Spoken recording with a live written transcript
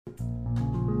We've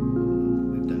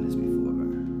done this before.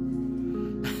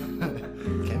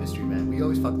 Chemistry, man. We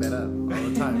always fuck that up all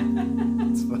the time.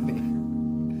 It's funny.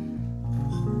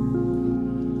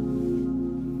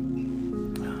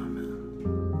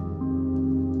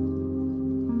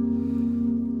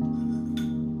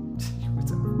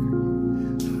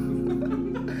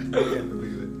 I can't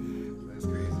believe it. That's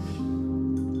crazy.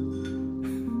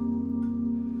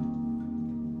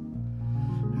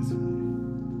 That's funny.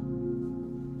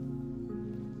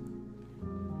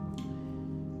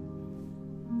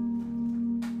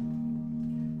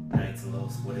 Nights and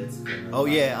Los, what it's Oh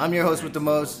yeah, I'm your host with the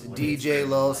most, DJ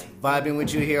Los, vibing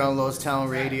with you here on Los Town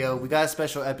Radio. We got a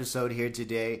special episode here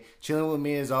today. Chilling with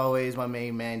me as always, my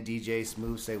main man DJ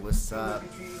Smooth. Say what's up.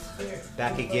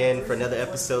 Back again for another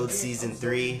episode, season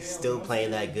 3. Still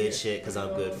playing that good shit because I'm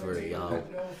good for it, y'all.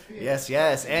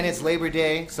 Yes, and it's Labor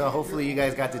Day, so hopefully you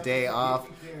guys got the day off.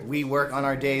 We work on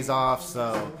our days off,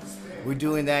 so we're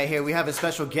doing that here. We have a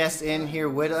special guest in here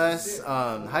with us.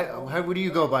 What do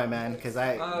you go by, man? Because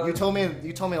you told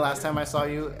me last time I saw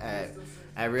you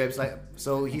at Ribs. Like,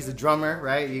 so he's a drummer,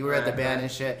 right? You were at the band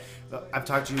and shit. I've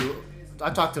talked to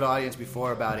the audience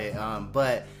before about it.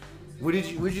 But what did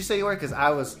you say you were? Because I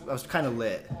was kind of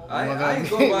lit. I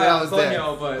go by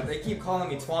Antonio, but they keep calling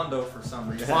me Twando for some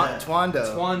reason.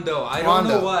 Twando. I don't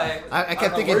know why. I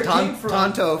kept thinking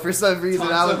Tonto for some reason.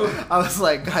 I was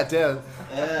like, God damn.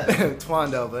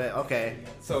 Twando, but okay.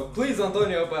 So please,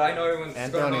 Antonio, but I know everyone's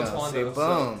going to know Twando. See,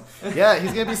 boom. So. Yeah,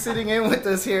 he's gonna be sitting in with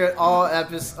us here all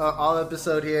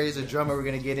episode here. He's a drummer. We're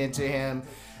gonna get into him.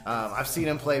 I've seen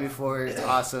him play before. It's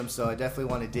awesome. So I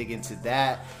definitely want to dig into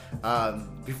that.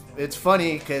 It's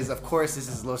funny because, of course, this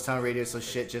is Los Town Radio, so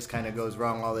shit just kind of goes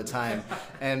wrong all the time.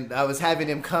 And I was having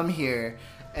him come here.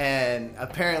 And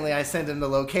apparently I sent him the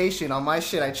location on my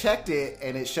shit. I checked it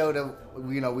and it showed him,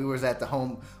 we was at the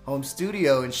home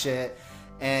studio and shit.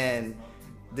 And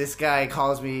this guy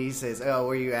calls me. He says, "Oh,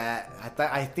 where you at?"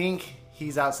 I think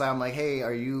he's outside. I'm like, "Hey,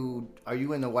 are you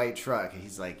in the white truck?" And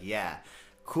he's like, "Yeah."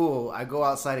 Cool. I go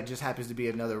outside. It just happens to be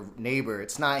another neighbor.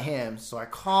 It's not him. So I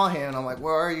call him and I'm like,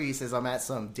 "Where are you?" He says, "I'm at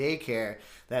some daycare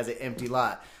that has an empty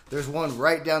lot. There's one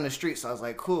right down the street." So I was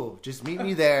like, "Cool. Just meet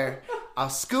me there. I'll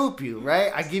scoop you,"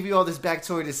 right? I give you all this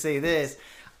backstory to say this.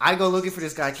 I go looking for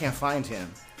this guy. I can't find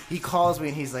him. He calls me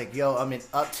and he's like, "Yo, I'm in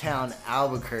Uptown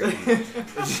Albuquerque."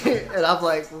 And I'm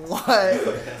like, "What?"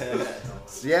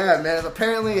 Yeah, man.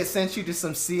 Apparently it sent you to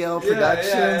some CL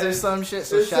Productions or some shit.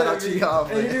 So shout out to y'all,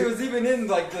 man. And it was even in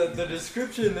like the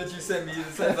description that you sent me. It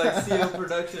said like CL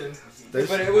Productions.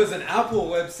 But it was an Apple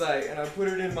website, and I put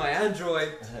it in my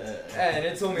Android, and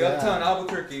it told me Uptown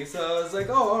Albuquerque. So I was like,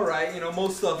 "Oh, all right.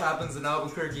 Most stuff happens in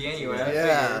Albuquerque anyway."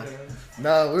 Yeah.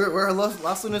 No, we're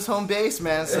Los Lunas home base,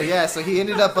 man. So so he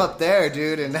ended up there,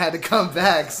 dude, and had to come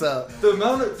back. So the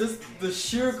amount of just the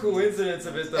sheer coincidence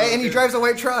of it, though. Hey, and he drives a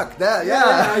white truck.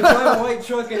 Yeah, I drive a white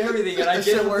truck and everything, and I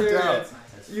get up there. Out.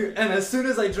 And as soon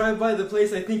as I drive by the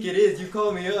place I think it is, you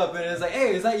call me up and it's like,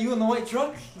 "Hey, is that you in the white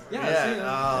truck?" Yeah.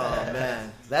 Oh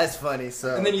man, that's funny.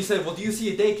 So. And then you said, "Well, do you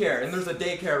see a daycare?" And there's a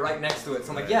daycare right next to it. So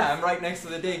I'm like, "Yeah, I'm right next to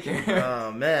the daycare."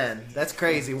 Oh man, that's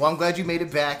crazy. Well, I'm glad you made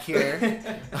it back here.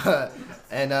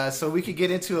 And so we could get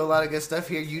into a lot of good stuff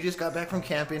here. You just got back from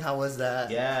camping. How was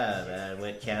that? Yeah, man.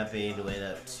 Went camping. Went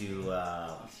up to.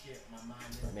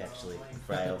 Let me actually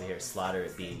fry over here. Slaughter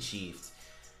it being chiefed.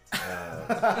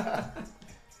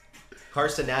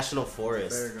 Carson National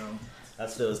Forest. There you go.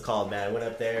 That's what it was called, man. I went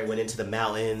up there, went into the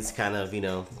mountains, kind of,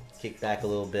 kicked back a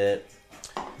little bit.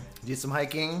 Did some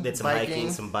hiking? Did some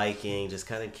hiking, some biking, just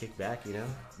kind of kicked back,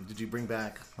 Did you bring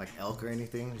back, like, elk or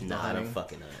anything? Nah, I don't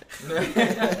fucking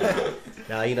hunt.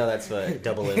 No, that's what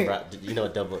Double M brought.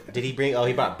 Did he bring,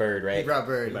 he brought bird, right? He brought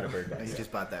bird. He brought a bird back. He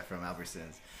just bought that from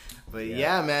Albertsons. But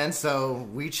yeah, man, so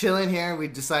we chilling here. We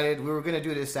decided we were going to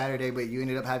do this Saturday, but you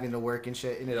ended up having to work and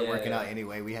shit. Ended up working out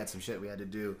anyway. We had some shit we had to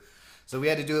do. So we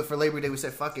had to do it for Labor Day. We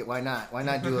said, fuck it, why not? Why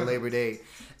not do a Labor Day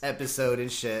episode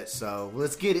and shit? So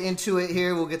let's get into it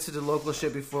here. We'll get to the local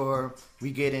shit before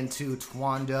we get into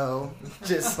Twando.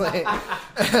 Just like...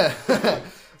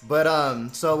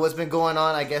 But, so what's been going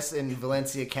on, I guess, in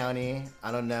Valencia County,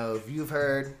 I don't know if you've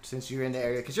heard since you're in the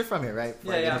area, because you're from here, right?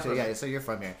 Yeah, so you're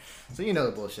from here. So you know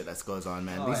the bullshit that goes on,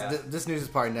 man. This news is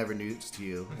probably never news to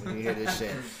you when you hear this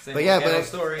shit.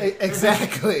 Story.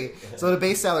 Exactly. So the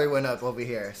base salary went up over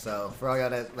here. So for all y'all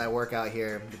that work out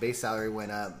here, the base salary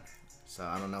went up. So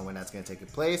I don't know when that's going to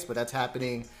take place, but that's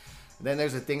happening. Then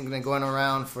there's a thing going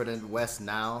around for the West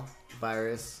Nile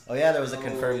virus. Oh yeah, there was a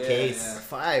confirmed case. Yeah.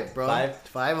 5, bro.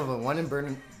 5 of them. One in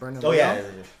Bernalillo. Oh yeah.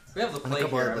 We have the plague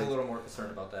here. I'm a little more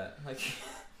concerned about that.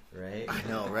 right? I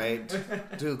know, right?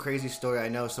 Dude, crazy story. I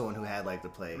know someone who had like the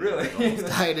plague. Really? Like, almost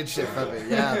died and shit from it.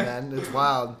 Yeah, man, it's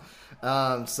wild.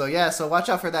 So watch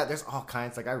out for that. There's all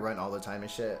kinds. Like I run all the time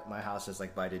and shit. My house is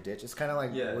like by the ditch. It's kind of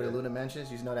like where Luna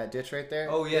mentions. You know that ditch right there?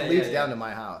 Oh yeah, it leads down to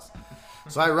my house.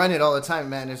 So I run it all the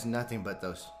time, man. There's nothing but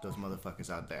those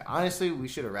motherfuckers out there. Honestly, we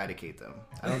should eradicate them.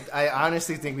 I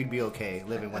honestly think we'd be okay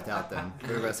living without them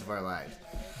for the rest of our lives.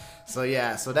 So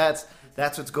yeah, so that's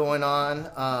what's going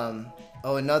on.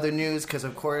 Another news, because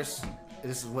of course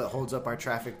this is what holds up our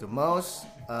traffic the most.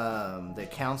 The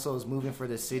council is moving for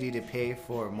the city to pay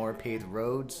for more paved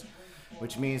roads,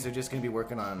 which means they're just going to be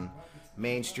working on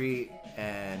Main Street,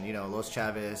 and Los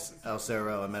Chavez, El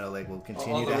Cerro, and Meadow Lake will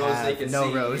continue to have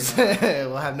no roads.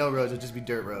 We'll have no roads. It'll just be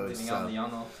dirt roads. So.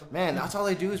 Man, that's all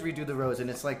they do is redo the roads, and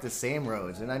it's like the same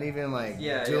roads. They're not even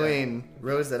doing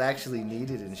roads that actually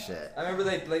needed and shit. I remember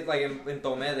they like in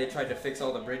Tomé they tried to fix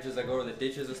all the bridges that go over the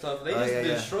ditches and stuff. They just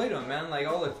destroyed them, man. Like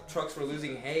all the trucks were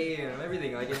losing hay and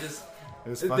everything. Like it just.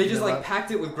 They just like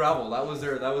packed it with gravel. That was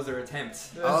their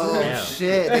attempt. Oh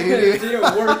shit! It didn't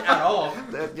work at all.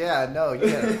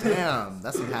 Damn,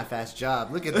 that's a half-assed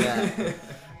job. Look at that.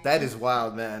 That is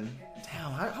wild, man.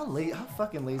 Damn, how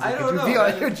fucking lazy could you be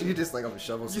on here? You just like, I'm gonna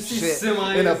shovel some shit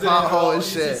in a pothole and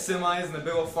shit. You see semis and the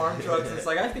big old farm trucks. And it's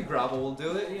like, I think gravel will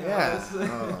do it.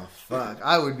 Oh fuck,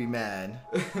 I would be mad.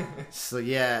 So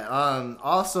yeah.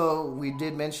 Also, we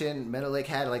did mention Meadow Lake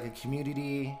had like a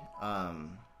community.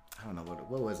 I don't know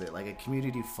what was it, like a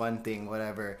community fun thing,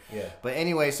 whatever. Yeah. But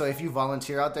anyway, so if you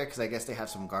volunteer out there, because I guess they have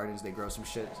some gardens, they grow some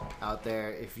shit out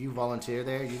there. If you volunteer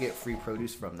there, you get free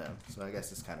produce from them. So I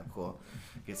guess it's kind of cool.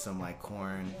 Get some like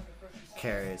corn,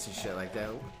 carrots, and shit like that.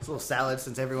 It's a little salad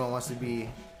since everyone wants to be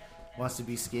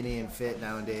skinny and fit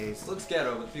nowadays. It looks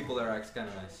ghetto, but people there are kind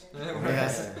of nice.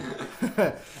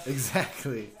 Yeah.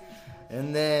 Exactly.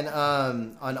 And then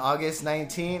on August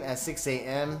 19 at 6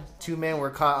 a.m., 2 men were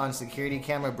caught on security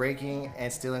camera breaking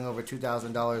and stealing over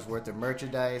 $2,000 worth of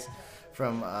merchandise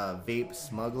from vape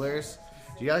smugglers.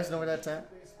 Do you guys know where that's at?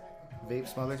 Vape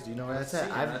smugglers? Do you know where that's at?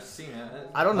 I've seen it.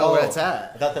 I don't know where that's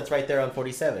at. I thought that's right there on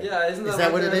 47. Yeah, isn't that is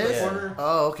that what it is? Corner?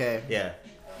 Oh, okay. Yeah.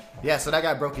 Yeah, so that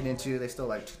got broken into. They stole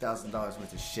like $2,000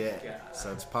 worth of shit. God.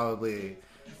 So it's probably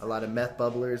a lot of meth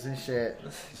bubblers and shit.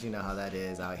 You know how that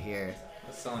is out here.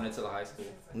 Selling it to the high school.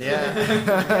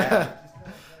 Yeah.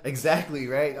 Exactly,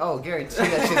 right? Oh, guarantee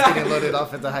that shit's getting loaded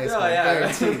off at the high school.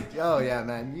 Guaranteed. Oh, yeah,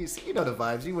 man. You know the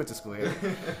vibes. You went to school here.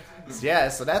 Yeah,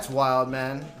 so that's wild,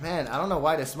 man. Man, I don't know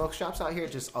why the smoke shops out here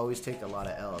just always take a lot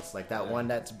of L's. Like that one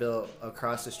that's built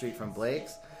across the street from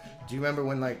Blake's. Do you remember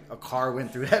when, like, a car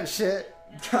went through that shit?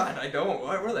 God, I don't.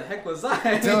 Where the heck was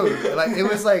I? Dude, like, it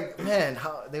was like, man,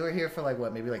 how they were here for, like,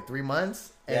 what, maybe, like, 3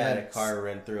 months? And a car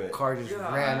ran through it. Car just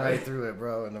ran right through it,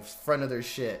 bro, in the front of their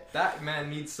shit. That man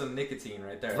needs some nicotine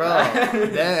right there. Bro,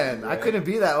 man, I couldn't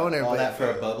be that owner. All that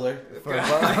for a bubbler? For a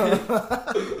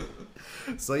bubbler.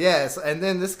 So, yeah, and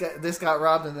then this got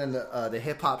robbed, and then the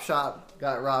hip-hop shop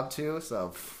got robbed, too,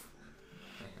 so,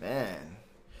 man.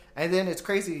 And then it's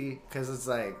crazy, because it's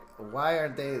like, why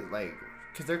aren't they, like...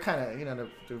 Because they're kind of,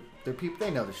 they're people,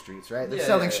 they know the streets, right? They're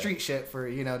selling street shit for,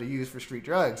 to use for street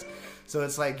drugs. So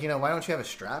it's like, why don't you have a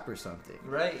strap or something?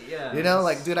 Right, yeah.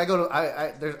 Like, dude, I go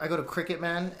to Cricket,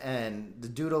 man, and the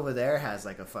dude over there has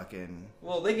like a fucking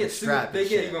they get sued. They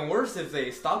get even worse if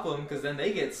they stop them, because then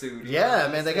they get sued. Yeah,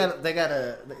 man, they got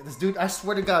this dude, I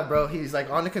swear to God, bro, he's like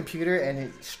on the computer and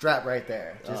he's strapped right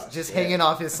there. Just hanging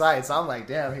off his side. So I'm like,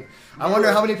 damn, I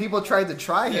wonder how many people tried to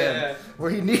try him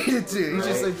where he needed to. He's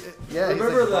just like,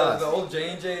 remember the old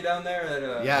J&J down there?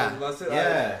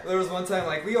 There was one time,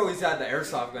 like, we always had the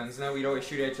airsoft guns. Now we'd always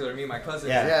shoot at each other, me and my cousin.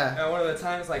 Yeah. And one of the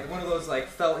times, like, one of those, like,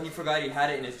 he forgot he had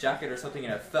it in his jacket or something,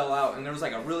 and it fell out. And there was,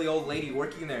 like, a really old lady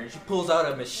working there, and she pulls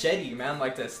out a machete, man,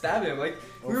 like, to stab him. Like,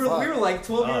 we were like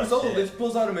 12 years old, and she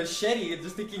pulls out a machete,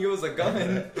 just thinking it was a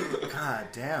gun. God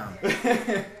damn.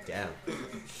 Damn.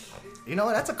 You know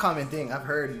what? That's a common thing. I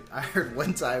heard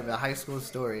one time a high school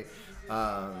story.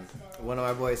 One of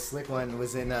my boys, Slick One,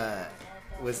 was in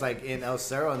El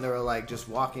Cerro, and they were like just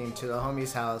walking to the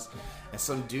homie's house, and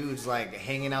some dude's like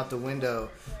hanging out the window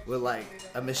with like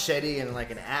a machete and like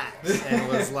an axe, and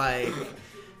was like,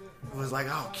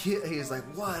 I'll kill. He was like,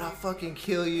 what? I'll fucking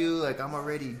kill you. Like, I'm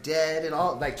already dead and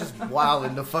all. Like, just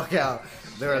wilding the fuck out.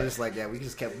 They were just like, yeah, we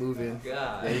just kept moving.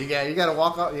 God. Yeah, you gotta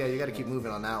walk off. Yeah, you gotta keep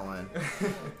moving on that one.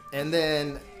 And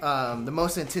then the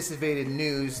most anticipated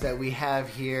news that we have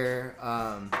here.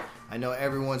 I know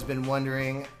everyone's been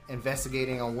wondering,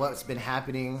 investigating on what's been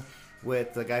happening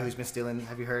with the guy who's been stealing.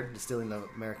 Have you heard? Stealing the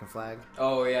American flag.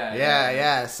 Oh yeah.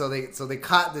 Yeah. So they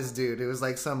caught this dude. It was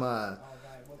like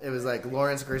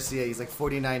Lawrence Garcia. He's like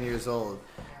 49 years old,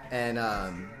 and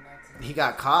he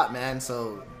got caught, man.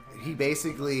 So he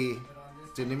basically.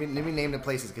 Dude, let me name the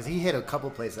places because he hit a couple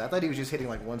places. I thought he was just hitting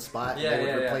like one spot and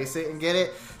they would replace it and get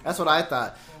it. That's what I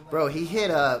thought, bro. He hit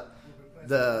up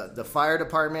the fire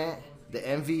department, the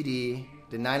MVD,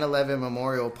 the 9/11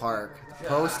 Memorial Park,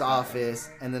 post office,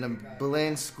 and then a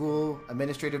Belen School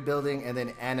Administrative Building, and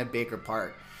then Anna Baker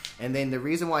Park. And then the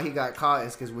reason why he got caught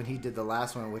is because when he did the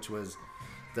last one, which was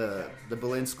the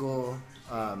Belen School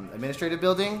Administrative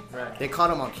Building, right. They caught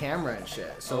him on camera and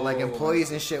shit. So like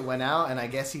employees and shit went out, and I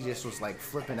guess he just was like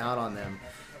flipping out on them.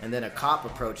 And then a cop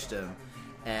approached him,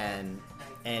 and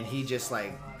he just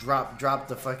like dropped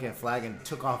the fucking flag and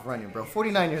took off running, bro.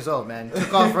 49 years old, man.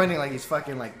 Took off running like he's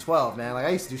fucking like 12, man. Like I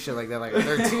used to do shit like that like at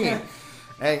 13.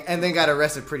 And then got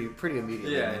arrested pretty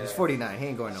immediately. Yeah, man. yeah. He's 49. He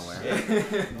ain't going nowhere.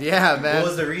 Yeah, man. What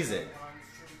was the reason?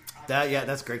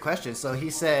 That's a great question. So he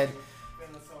said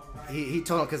he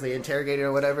told him because they interrogated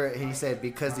or whatever. He said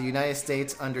because the United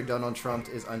States under Donald Trump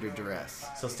is under duress.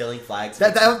 So stealing flags.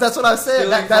 That's what I said.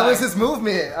 Stealing That was flags. his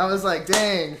movement. I was like,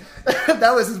 dang,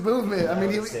 that was his movement. I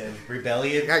mean,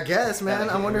 rebellion. I guess, man.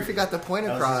 I wonder if he got the point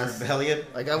That was across. his rebellion.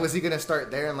 Like, was he gonna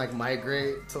start there and like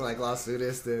migrate to like Las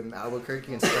Vegas and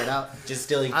Albuquerque and spread out? Just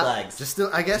stealing flags. Just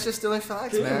stealing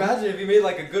flags, Can man. you imagine if he made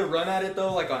like a good run at it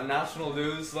though, like on national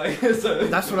news? Like so,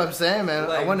 That's what I'm saying, man. I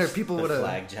Like, wonder if people The would have.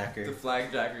 flag jacker. the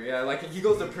flag jacker. Yeah, like he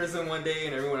goes to prison one day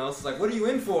and everyone else is like, "What are you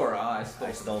in for?" I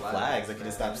stole flags. I could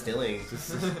have stopped stealing.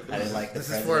 I didn't like the This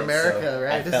is president, for America, so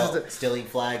right? I This is felt the- stealing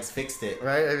flags fixed it.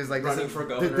 Right? It was like Running for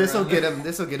governor. this will get him.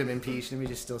 This will get him impeached. Let me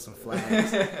just steal some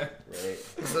flags. Right.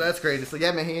 So that's great. So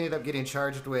yeah, man, he ended up getting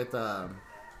charged with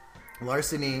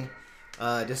larceny,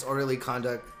 disorderly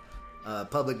conduct,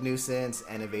 public nuisance,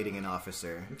 and evading an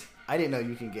officer. I didn't know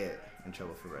you can get in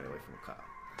trouble for running away from a cop,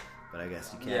 but I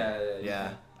guess you can. Yeah, you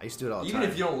can. I used to do it all the Even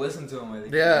time. if you don't listen to him, I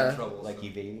think Yeah. you get in trouble. Like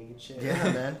evading and shit.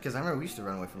 Yeah, man. Because I remember we used to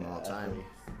run away from them all the time, definitely.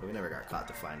 but we never got caught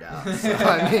to find out. So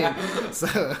I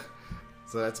mean,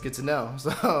 so that's good to know.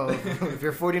 So if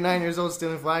you're 49 years old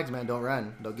stealing flags, man, don't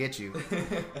run. They'll get you.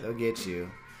 They'll get you.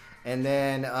 And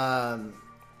then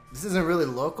this isn't really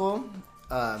local,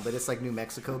 but it's like New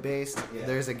Mexico based. Yeah.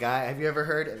 There's a guy. Have you ever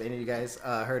heard? Have any of you guys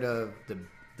heard of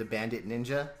the Bandit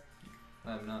Ninja?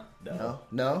 I'm not. No.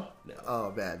 No.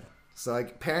 Oh, bad. So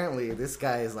like apparently this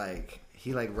guy is like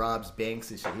he like robs banks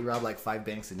and shit. He robbed like 5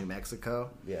 banks in New Mexico.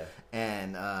 Yeah.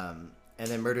 And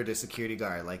then murdered a security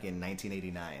guard like in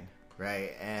 1989,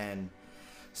 right? And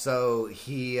so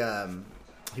he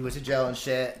went to jail and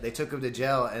shit. They took him to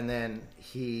jail, and then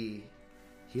he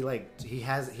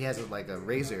has like a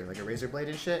razor blade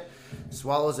and shit.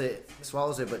 Swallows it,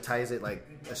 but ties it like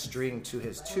a string to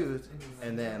his tooth,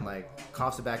 and then like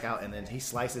coughs it back out, and then he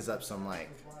slices up some like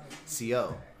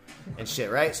CO and shit,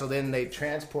 right? So then they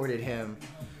transported him.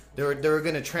 They were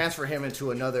gonna transfer him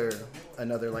into another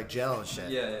like jail and shit,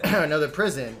 Yeah. another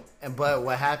prison. But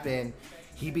what happened?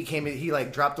 He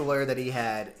like dropped the lawyer that he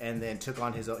had, and then took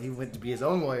on his own. He went to be his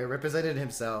own lawyer, represented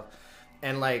himself,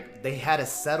 and like they had a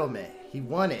settlement. He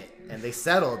won it, and they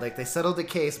settled. Like they settled the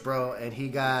case, bro. And he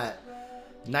got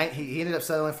he ended up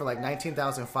settling for like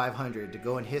 $19,500 to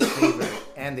go in his favor,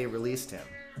 and they released him.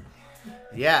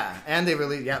 Yeah, and they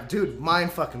released. Yeah, dude,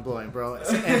 mind fucking blowing, bro.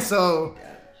 And so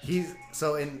he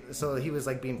was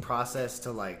like being processed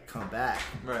to like come back,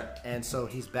 Right. and so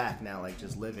he's back now, like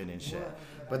just living and shit.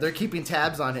 But they're keeping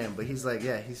tabs on him. But he's like,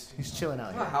 yeah, he's chilling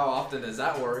out here. How often does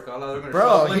that work? I they're gonna show Bro,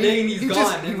 up one day and he's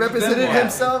gone. he and represented then what?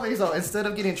 himself. He's all, instead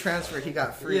of getting transferred, he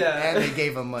got free, Yeah. and they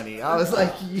gave him money. I was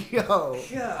like, yo,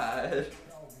 God.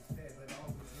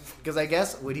 because I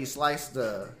guess when he sliced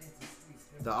the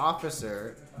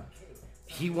officer,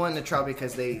 he won the trial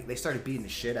because they started beating the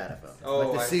shit out of him, Oh, like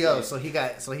I the CO.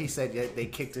 see. So he said they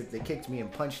kicked me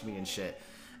and punched me and shit,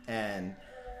 and.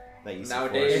 That you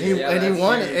Nowadays, And he, Yeah, and he that's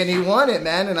won huge. it, and he won it,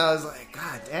 man. And I was like,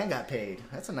 God, Dan got paid.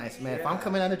 That's a nice man. If I'm Yeah.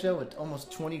 coming out of jail with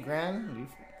almost 20 grand,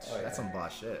 Oh, yeah. that's some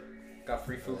boss shit. Got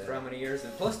free food for how many years?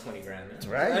 And plus 20 grand. Man.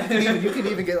 Right? You can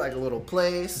even get like a little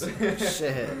place.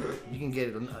 Shit, you can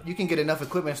get enough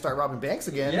equipment and start robbing banks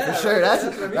again Yeah, for sure. right, That's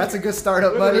that's what I mean. that's a good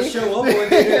startup We're gonna money. show up one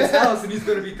day to his house and he's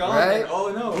gonna be gone. Right? And,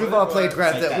 oh no. We've all played It's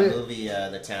Grand like Theft. that movie,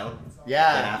 The Town.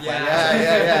 Yeah, Ben Affleck.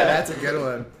 yeah. That's a good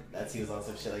one. He was on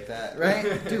some shit like that. Right,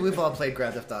 dude. We've all played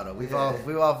Grand Theft Auto. We've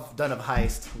all done a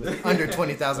heist with under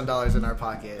 $20,000 in our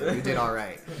pocket. We did all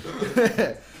right.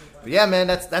 But yeah, man,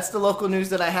 that's the local news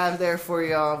that I have there for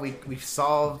y'all. We've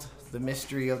solved the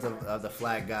mystery of the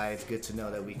flag guy. It's good to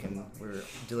know that we're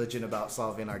diligent about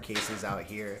solving our cases out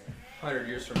here. 100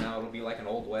 years from now, it'll be like an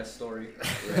Old West story.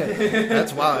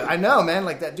 That's wild. I know, man.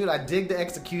 Like that, dude. I dig the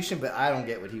execution, but I don't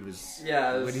get what he was.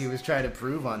 Yeah, what he was trying to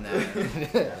prove on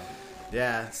that.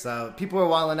 Yeah, so people are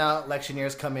wilding out. Election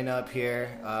year's coming up here.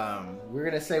 We're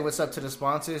going to say what's up to the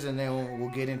sponsors, and then we'll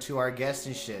get into our guests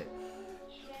and shit.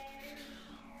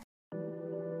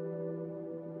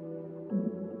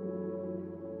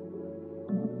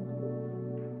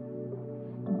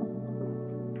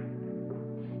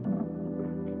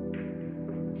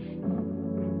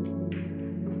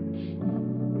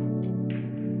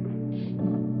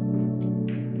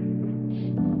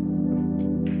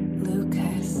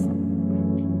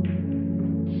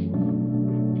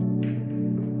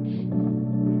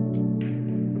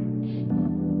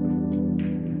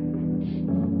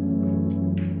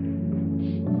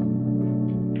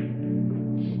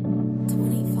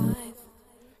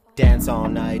 Dance all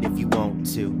night if you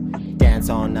want to. Dance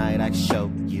all night, I can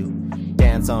show you.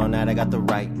 Dance all night, I got the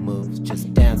right moves.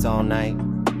 Just dance all night.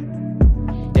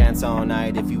 Dance all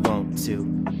night if you want to.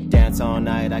 Dance all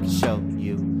night, I can show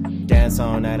you. Dance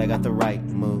all night, I got the right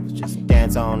moves. Just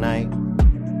dance all night.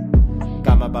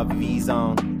 Got my Bobby V's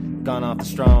on, gone off the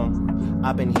strong.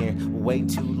 I've been here way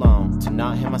too long to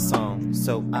not hear my song.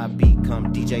 So I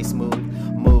become DJ Smooth.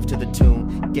 Move to the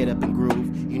tune, get up and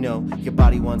groove. You know your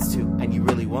body wants to, and you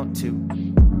really want to.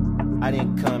 I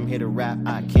didn't come here to rap,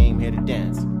 I came here to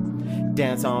dance.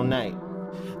 Dance all night.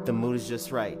 The mood is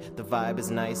just right, the vibe is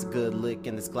nice. Good lick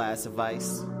in this glass of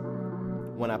ice.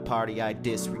 When I party, I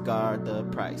disregard the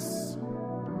price.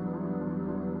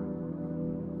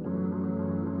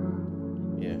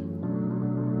 Yeah.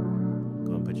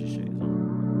 Go and put your shades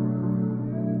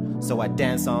on. So I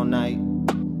dance all night.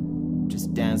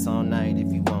 Just dance all night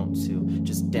if you want to.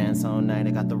 Just dance all night,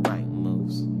 I got the right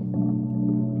moves.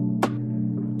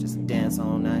 Just dance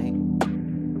all night.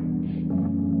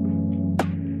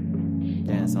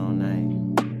 Dance all night.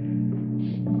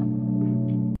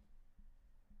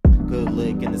 Good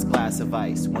lick in this glass of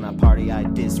ice. When I party, I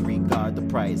disregard the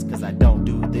price. Cause I don't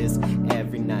do this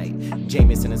every night.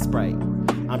 Jameson and Sprite,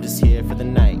 I'm just here for the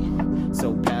night.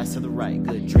 So pass to the right,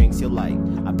 good drinks you'll like.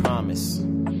 I promise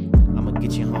I'ma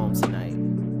get you home tonight.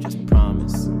 Just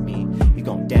promise me you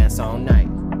gon' dance all night.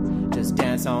 Just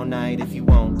dance all night if you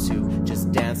want to.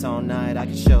 Just dance all night, I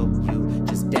can show you.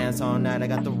 Just dance all night, I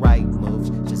got the right moves.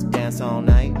 Just dance all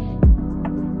night.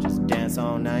 Just dance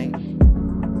all night.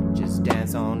 Just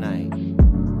dance all night.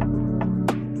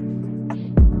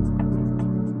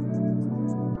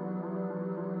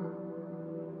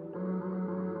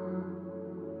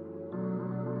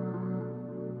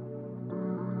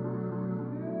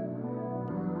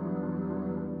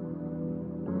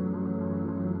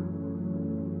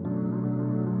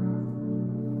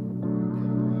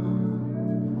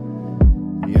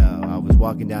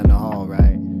 Walking down the hall,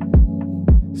 right?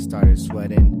 Started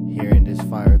sweating, hearing this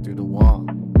fire through the wall.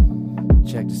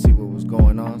 Checked to see what was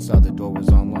going on, saw the door was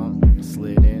unlocked.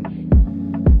 Slid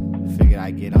in, figured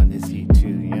I'd get on this heat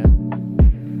too, yeah?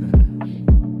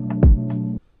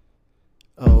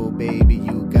 Oh, baby,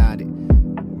 you got it.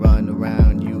 Run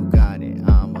around, you got it.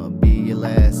 I'ma be your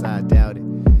last, I doubt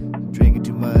it. Drinking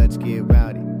too much, get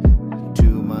rowdy.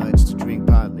 Too much to drink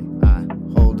partly. I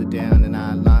hold it down and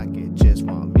I lock it. Just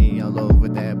want me all over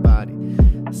that body.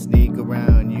 Sneak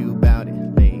around, you bout it.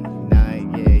 Late night,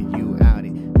 yeah, you out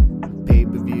it.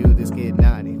 Pay-per-view, this get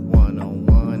naughty.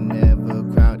 One-on-one, never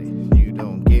crowded. You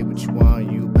don't get what you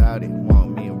want, you bout it.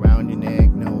 Want me around your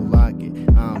neck, no locket.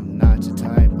 I'm not your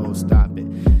type, oh stop it.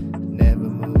 Never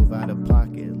move out of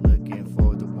pocket. Looking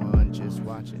for the one, just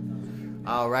watch it.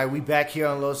 Alright, we back here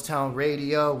on Lowestown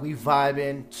Radio. We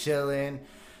vibing, chilling,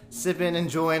 sipping,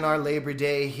 enjoying our Labor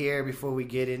Day here before we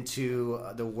get into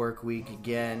the work week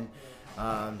again.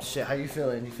 Shit, how you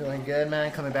feeling? You feeling good,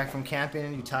 man? Coming back from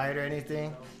camping? You tired or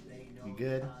anything? You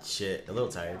good? Shit, a little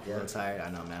tired. Yeah, a little tired.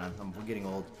 I know, man. We're getting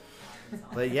old.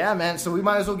 But yeah, man. So we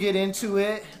might as well get into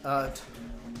it.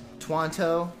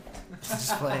 Twanto,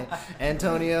 just playing.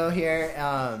 Antonio here.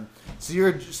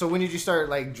 So when did you start?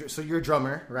 So you're a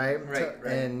drummer, right? Right.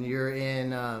 And you're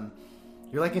in.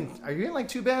 You're like are you in like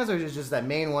two bands, or is it just that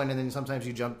main one, and then sometimes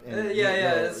you jump in?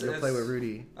 You'll play with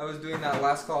Rudy. I was doing that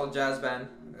Last Call jazz band.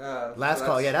 Last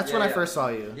Call, that's when I first saw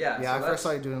you. Yeah, I first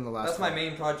saw you doing the Last Call. That's my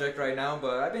main project right now,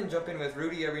 but I've been jumping with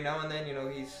Rudy every now and then. You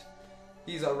know,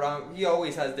 he's around. He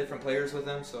always has different players with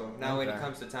him, so now when he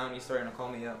comes to town, he's starting to call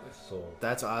me up. So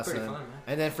that's awesome. Pretty fun, man.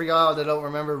 And then for y'all that don't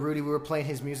remember, Rudy, we were playing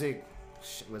his music.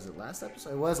 Was it last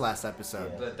episode? It was last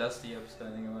episode. Yeah. The Dusty episode,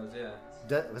 I think it was. Yeah.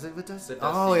 Was it with Dusty?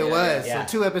 Oh, it was. Yeah.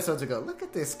 So 2 episodes ago. Look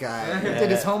at this guy. He did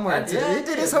his homework. He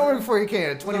did his homework before he came.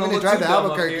 A 20-minute drive to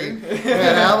Albuquerque.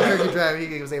 Yeah, the Albuquerque drive.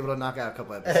 He was able to knock out a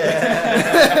couple episodes.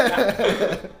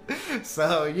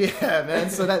 So yeah, man.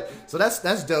 So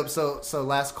that's dope. So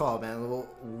Last Call, man. Well,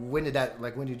 when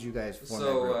did you guys form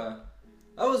that group?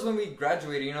 That was when we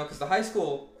graduated, you know, because the high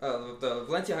school, the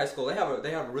Valencia High School, they have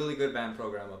a really good band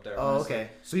program up there. Oh, honestly. okay.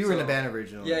 So you were in the band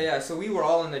originally. Yeah. So we were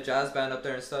all in the jazz band up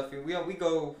there and stuff.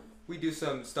 We do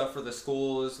some stuff for the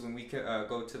schools when we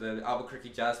go to the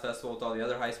Albuquerque Jazz Festival with all the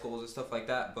other high schools and stuff like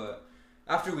that. But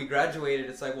after we graduated,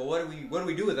 it's like, well, what do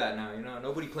we do with that now? You know,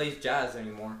 nobody plays jazz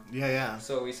anymore. Yeah.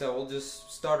 So we said we'll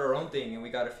just start our own thing, and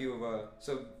we got a few of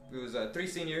so it was 3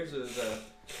 seniors. It was a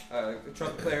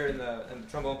trumpet player and the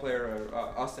trombone player,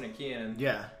 Austin and Kian,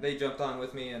 and they jumped on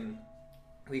with me, and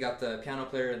we got the piano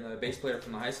player and the bass player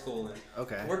from the high school, and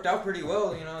it worked out pretty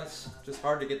well. You know, it's just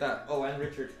hard to get that. Oh, and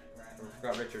Richard. I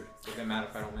forgot Richard. He'll get mad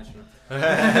if I don't mention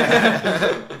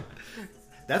him.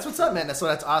 That's what's up, man. That's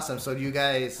awesome. So you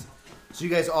guys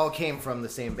all came from the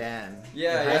same band.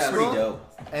 Yeah, that's pretty dope.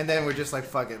 And then we're just like,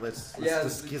 fuck it, let's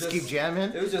keep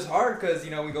jamming. It was just hard because,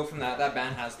 you know, we go from that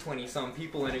band has 20-some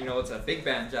people in it. You know, it's a big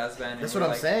band, jazz band. That's what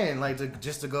I'm saying. Like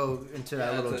just to go into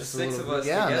that little, just 6 of us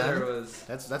together man. Was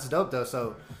that's dope though.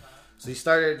 So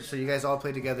you guys all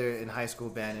played together in high school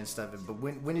band and stuff. But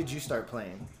when did you start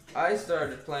playing? I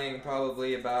started playing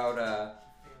probably about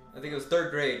I think it was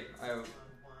 3rd grade.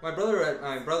 My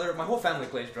whole family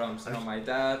plays drums. You know, my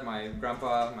dad, my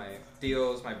grandpa, my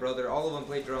tios, my brother, all of them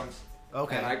play drums.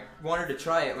 Okay. And I wanted to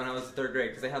try it when I was in 3rd grade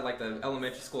because they had like the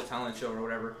elementary school talent show or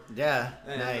whatever. Yeah.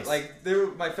 And nice. Like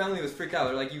my family was freaked out.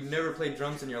 They're like, "You've never played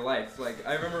drums in your life." Like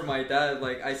I remember my dad.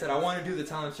 Like I said, "I want to do the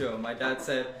talent show." My dad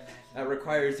said, "That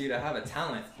requires you to have a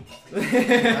talent."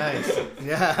 Nice.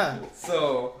 Yeah.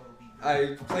 So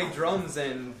I played drums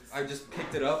and I just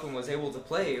picked it up and was able to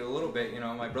play a little bit. You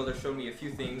know, my brother showed me a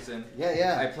few things and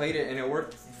I played it and it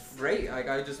worked great. Like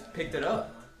I just picked it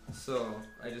up. So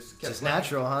I just kept just playing.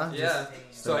 Natural, huh? Yeah.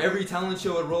 So every talent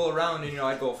show would roll around and, you know,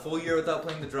 I'd go a full year without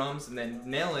playing the drums and then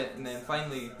nail it. And then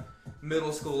finally,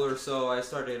 middle school or so, I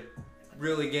started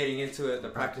really getting into it, the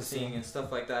practicing and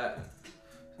stuff like that.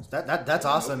 That's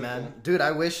awesome, man. Dude,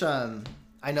 I wish I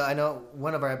know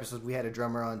one of our episodes we had a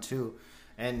drummer on too.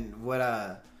 And what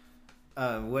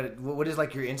is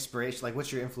like your inspiration? Like,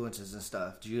 what's your influences and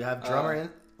stuff? Do you have drummer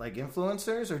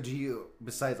influencers, or do you,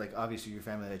 besides like obviously your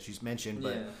family that you mentioned,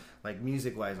 but like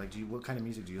music wise, like what kind of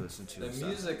music do you listen to? The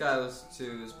music I listen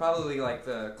to is probably like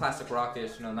the classic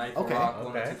rockish, you know, 94 Rock,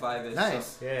 102.5 ish.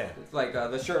 Nice, so, like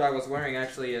the shirt I was wearing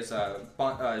actually is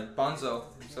Bonzo,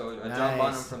 so John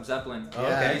Bonham from Zeppelin. He's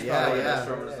probably one of the best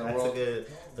drummers in the That's world.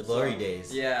 The glory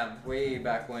days. Yeah, way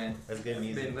back when. That's good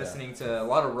music. Been listening to a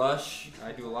lot of Rush.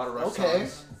 I do a lot of Rush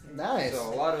songs. Nice.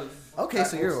 So a lot of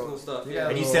so you're cool stuff. Yeah.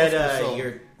 And you said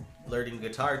you're learning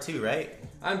guitar too, right?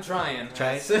 I'm trying.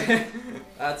 That's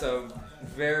a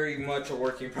very much a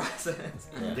working process.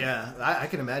 Yeah, I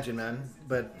can imagine, man.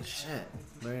 But shit,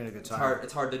 learning a guitar.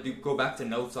 It's hard to go back to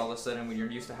notes all of a sudden when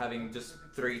you're used to having just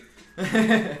 3.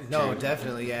 No,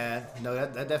 definitely, yeah. No,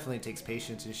 that definitely takes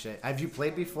patience and shit. Have you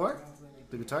played before,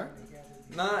 the guitar?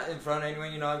 Not in front of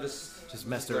anyone, you know. I'm just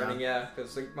messed learning, around. yeah.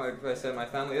 Because like I said, my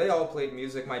family, they all played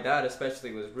music. My dad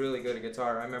especially was really good at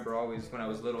guitar. I remember always when I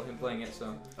was little him playing it.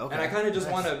 So, and I kind of just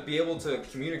want to be able to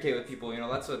communicate with people. You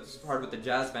know, that's what's hard with the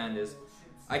jazz band is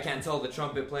I can't tell the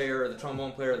trumpet player or the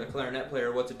trombone player or the clarinet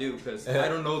player what to do because I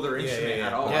don't know their instrument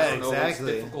at all. Yeah, I don't know exactly.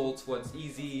 what's difficult, what's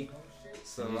easy.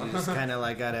 So you just kind of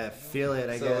like gotta feel it,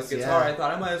 I guess. So with guitar, I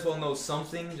thought I might as well know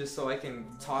something just so I can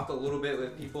talk a little bit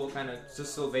with people, kind of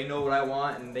just so they know what I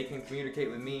want and they can communicate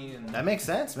with me. And that makes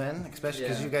sense, man. Especially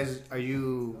because you guys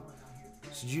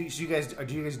do you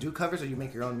guys do covers or you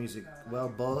make your own music? Well,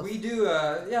 both. We do,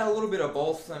 a little bit of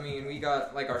both. I mean, we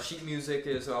got like our sheet music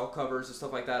is all covers and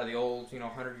stuff like that of the old,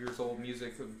 100 years old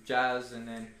music of jazz, and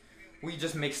then we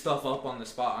just make stuff up on the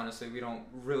spot, honestly. We don't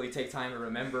really take time to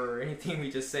remember or anything.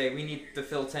 We just say, we need to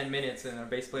fill 10 minutes, and our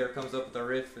bass player comes up with a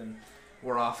riff, and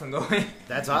we're off and going.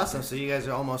 That's awesome. So you guys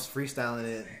are almost freestyling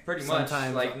it. Pretty much,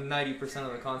 like 90%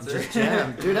 of the concert. Just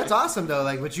jam. Dude, that's awesome, though.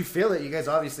 Like, but you feel it. You guys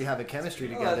obviously have a chemistry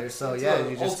together. So, yeah.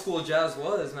 You old school jazz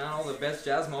was, man. All the best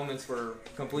jazz moments were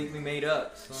completely made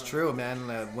up. So. It's true, man.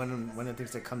 One of the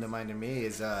things that come to mind to me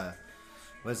is,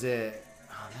 was it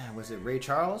Ray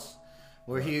Charles?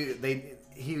 Where he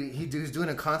was doing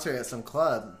a concert at some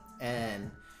club and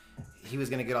he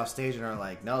was gonna get off stage and are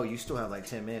like, no, you still have like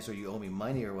 10 minutes or you owe me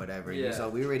money or whatever. Yeah. So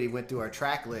we already went through our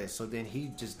track list. So then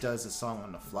he just does a song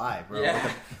on the fly, bro,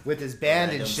 with his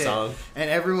band and shit. Song.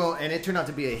 And it turned out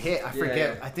to be a hit. I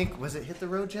forget. I think was it Hit the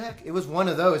Road Jack? It was one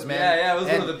of those, man. Yeah, it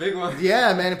was one of the big ones.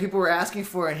 Yeah, man. And people were asking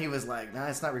for it, and he was like, nah,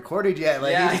 it's not recorded yet.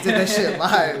 Like he just did that shit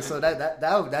live. So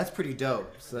that's pretty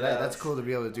dope. So that's cool to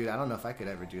be able to do that. I don't know if I could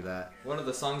ever do that. One of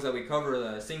the songs that we cover,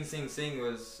 the Sing Sing Sing,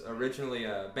 was originally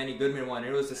a Benny Goodman one.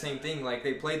 It was the same thing. Like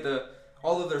they played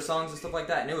all of their songs and stuff like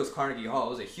that, and it was Carnegie Hall. It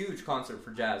was a huge concert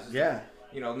for jazz.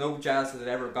 no jazz has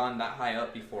ever gone that high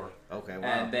up before. Okay, wow.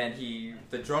 And then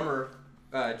the drummer,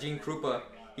 Gene Krupa,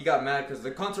 he got mad because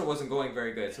the concert wasn't going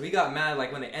very good. So he got mad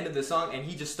like when they ended the song, and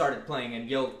he just started playing and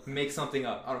yelled, "Make something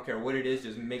up! I don't care what it is,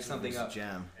 just make something up."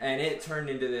 Jam. And it turned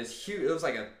into this huge. It was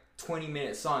like a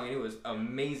 20-minute song, and it was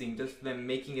amazing, just them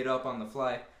making it up on the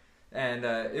fly. And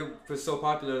it was so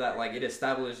popular that like it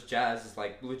established jazz as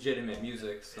like legitimate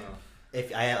music. So.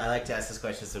 If I like to ask this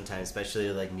question sometimes, especially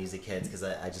like music heads, because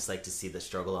I just like to see the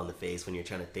struggle on the face when you're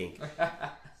trying to think.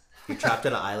 You're trapped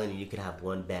on an island and you could have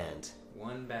one band.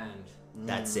 One band.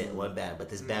 That's it, one band. But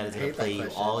this band is going to play you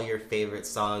all your favorite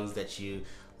songs that you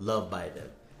love by them.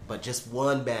 But just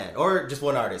one band. Or just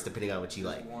one artist, depending on what you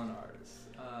like. One artist.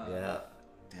 Yeah.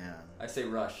 Damn. I say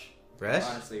Rush. Rush?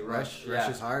 Honestly, Rush. Rush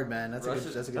is hard, man. That's a good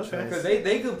choice. Because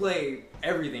they could play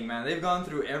everything, man. They've gone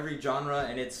through every genre,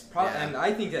 and it's and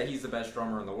I think that he's the best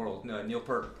drummer in the world, Neil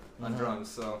Peart on drums.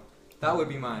 So that would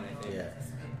be mine, I think.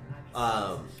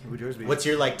 Yeah. What's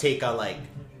your take on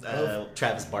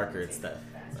Travis Barker and stuff?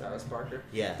 Travis Barker?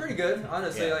 Yeah. Pretty good,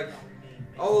 honestly. Yeah. Like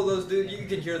all of those dudes, you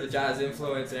can hear the jazz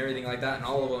influence and everything like that in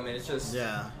all of them, and it's just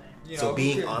So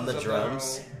being on the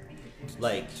drums,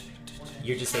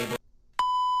 you're just able.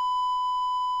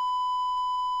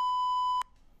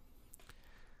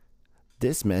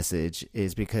 This message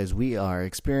is because we are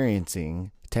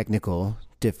experiencing technical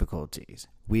difficulties.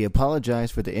 We apologize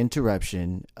for the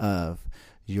interruption of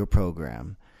your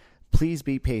program. Please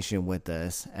be patient with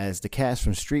us as the cast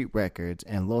from Street Records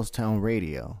and Los Town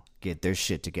Radio get their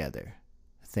shit together.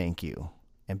 Thank you.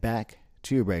 And back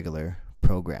to your regular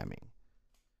programming.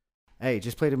 Hey,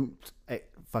 just play the... Hey,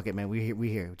 fuck it, man. We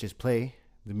here. Just play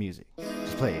the music.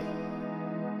 Just play it.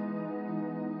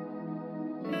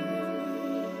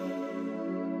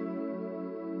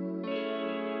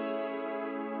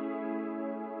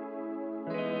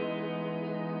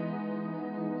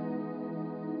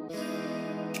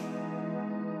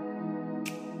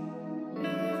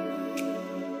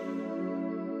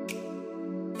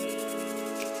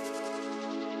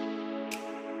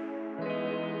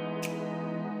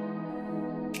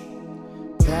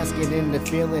 Basking in the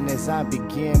feeling as I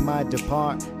begin my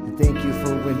depart. Thank you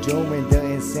for enjoying the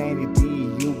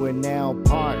insanity you were now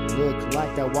part. Looked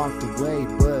like I walked away,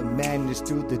 but managed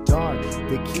through the dark.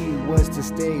 The key was to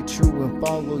stay true and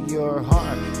follow your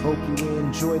heart. Hope you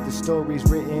enjoyed the stories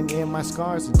written in my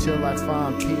scars. Until I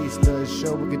find peace, the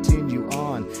show will continue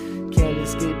on. Can't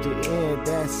escape the end,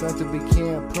 that's something we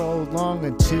can't prolong.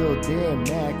 Until then,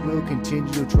 Mac will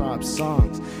continue to drop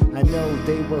songs. I know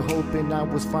they were hoping I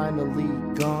was finally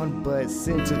gone, but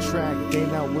since a track they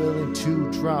not willing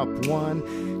to drop one.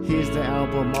 Here's the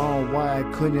album on why I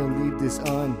couldn't leave this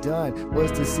undone.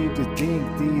 Was deceived to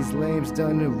think these lames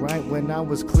done it right when I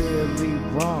was clearly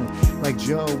wrong. Like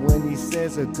Joe when he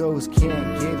says a ghost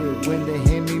can't get it when the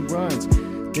Hemi runs.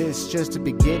 This just the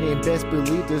beginning, best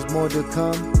believe there's more to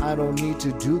come. I don't need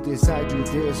to do this, I do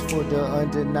this for the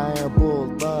undeniable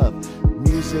love.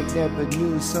 Music never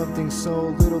knew something so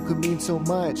little could mean so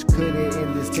much. Couldn't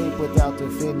end this tape without the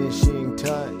finishing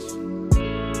touch.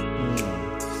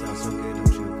 Sounds so good,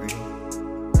 don't you agree?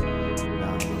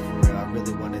 No, but for real, I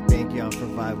really want to thank y'all for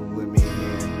vibing with me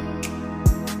here.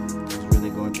 I was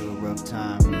really going through a rough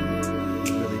time. I was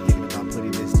really thinking about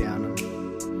putting this down.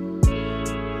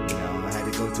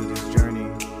 Go through this journey.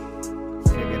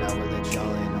 Figured I would let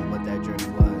y'all in on what that journey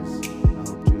was. I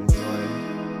hope you enjoy it.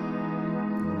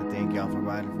 I want to thank y'all for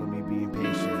riding with me, being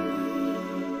patient.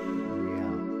 We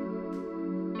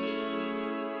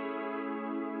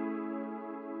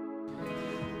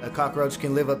out. A cockroach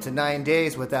can live up to 9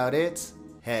 days without its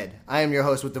head. I am your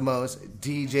host with the most,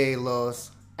 DJ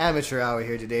Los. Amateur hour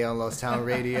here today on Los Town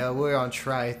Radio. We're on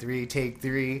try 3, take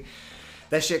 3.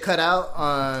 That shit cut out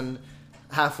on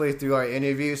halfway through our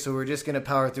interview, so we're just gonna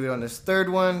power through it on this third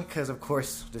one because of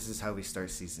course this is how we start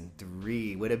season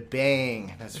 3 with a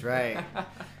bang. That's right.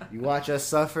 You watch us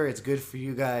suffer, it's good for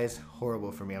you guys,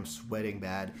 horrible for me. I'm sweating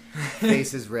bad,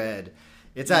 face is red,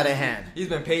 it's out of hand. He's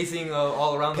been pacing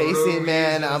all around the room. Pacing,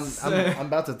 man. I'm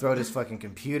about to throw this fucking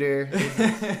computer.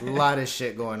 There's a lot of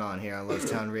shit going on here on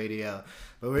Los Town Radio.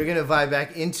 But we're going to vibe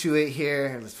back into it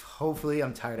here. Hopefully,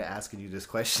 I'm tired of asking you this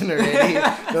question already.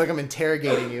 I feel like I'm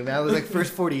interrogating you, man. I was like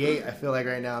first 48, I feel like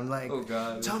right now. I'm like, oh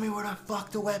God, tell me where the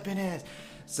fuck the weapon is.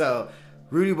 So,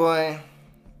 Rudy Boy,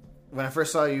 when I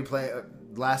first saw you play,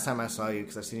 last time I saw you,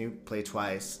 because I've seen you play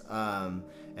twice, I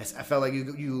felt like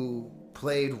you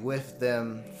played with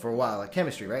them for a while, like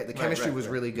chemistry, right? The chemistry was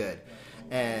really good.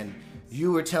 And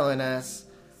you were telling us,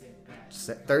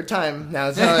 third time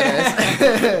now telling us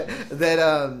that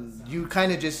you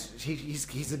kind of just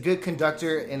he's a good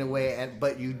conductor in a way,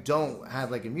 but you don't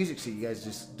have like a music sheet. You guys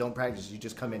just don't practice. You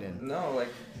just come in and no, like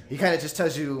he kind of just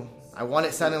tells you, I want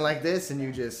it sounding like this, and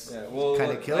you just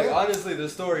kind of kill it. Honestly, the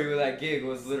story with that gig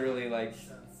was literally like,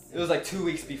 it was like 2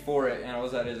 weeks before it, and I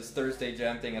was at his Thursday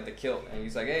jam thing at the Kilt, and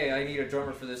he's like, hey, I need a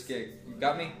drummer for this gig. You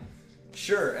got me?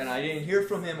 Sure. And I didn't hear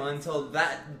from him until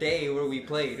that day where we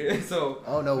played. So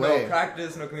no way. No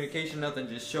practice, no communication, nothing.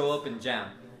 Just show up and jam.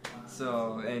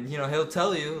 So, and he'll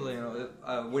tell you,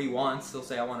 what he wants. He'll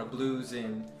say, I want a blues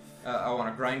and I want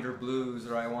a grinder blues,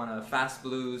 or I want a fast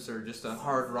blues, or just a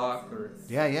hard rock, or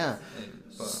yeah.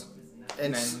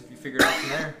 And then you figure it out from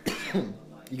there.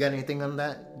 You got anything on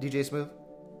that, DJ Smooth?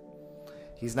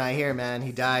 He's not here, man.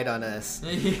 He died on us.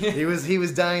 He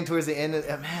was dying towards the end.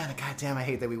 Man, goddamn, I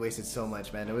hate that we wasted so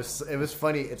much, man. It was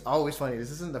funny. It's always funny.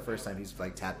 This isn't the first time he's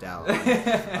like tapped out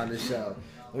on the show.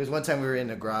 There was one time we were in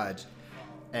the garage.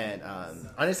 And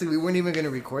honestly, we weren't even going to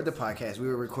record the podcast. We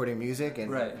were recording music,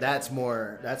 and that's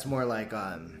more like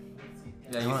yeah,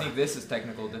 you think this is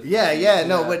technical difficulties? Yeah,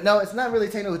 but no, it's not really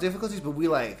technical difficulties. But we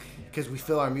because we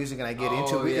feel our music and I get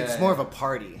into it. It's more of a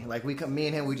party. Like me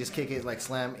and him, we just kick it, like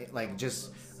slam, like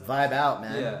just vibe out,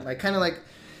 man. Yeah. Like kind of like.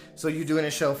 So you're doing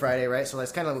a show Friday, right? So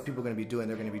that's kind of what people are going to be doing.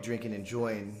 They're going to be drinking,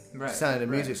 enjoying the sound of the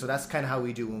music. So that's kind of how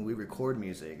we do when we record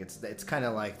music. It's kind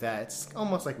of like that. It's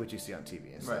almost like what you see on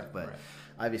TV and stuff, but.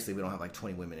 Obviously, we don't have like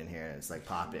 20 women in here, and it's like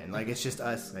popping. Like it's just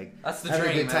us. Like that's the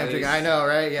having dream. A good time drinking. I know,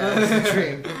 right? Yeah, that's the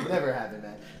dream. Never happened,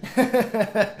 man.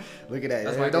 Look at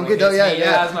that. Don't get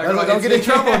in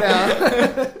trouble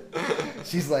now.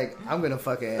 She's like, I'm gonna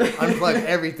fucking unplug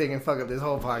everything and fuck up this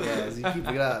whole podcast. You keep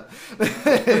it up.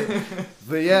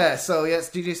 But yeah, so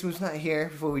yes, DJ Smooth's not here.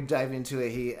 Before we dive into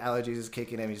it, allergies is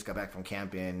kicking him. He just got back from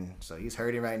camping, so he's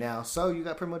hurting right now. So you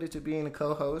got promoted to being a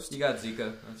co-host. You got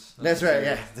Zika. That's right.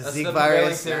 Yeah, the Zika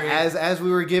virus. As we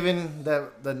were given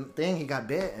the thing, he got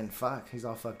bit, and he's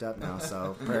all fucked up now.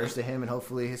 So prayers to him, and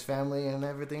hopefully his family and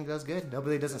everything goes good.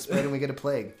 Nobody doesn't spread, and we get a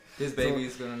plague. His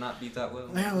baby's gonna not beat that well.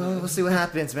 Yeah, well, we'll see what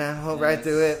happens, man. We'll ride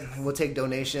through it. We'll take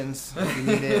donations if you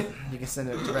need it. You can send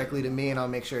it directly to me, and I'll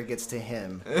make sure it gets to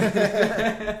him.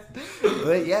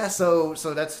 But yeah, so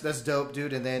that's dope,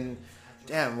 dude. And then,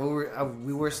 damn,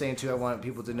 we were saying too. I want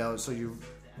people to know. So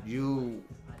you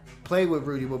play with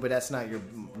Rudy Wood, but that's not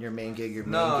your main gig. Your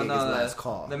main gig is Last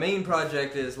Call. The main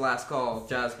project is Last Call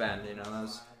Jazz Band.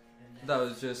 That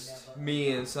was just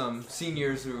me and some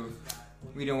seniors who.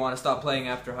 We didn't want to stop playing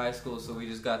after high school, so we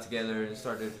just got together and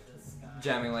started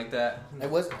jamming like that.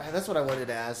 That's what I wanted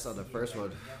to ask on the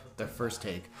first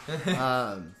take.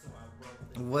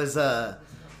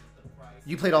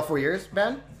 You played all 4 years,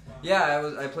 Ben?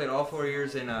 Yeah, I played all 4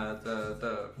 years in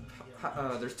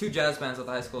there's two jazz bands at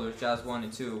the high school. There's Jazz 1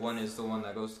 and 2. One is the one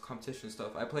that goes to competition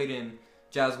stuff. I played in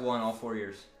Jazz 1 all 4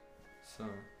 years. So...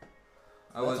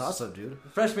 That's awesome, dude.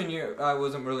 Freshman year, I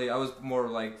was more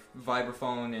like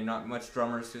vibraphone and not much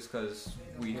drummers, just because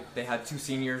they had two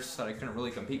seniors that I couldn't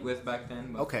really compete with back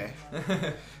then. But. Okay.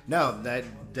 No, I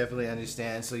definitely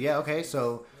understand. So yeah, okay.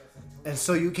 So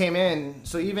you came in.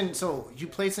 So you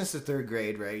played since the third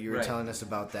grade, right? You were telling us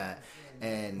about that,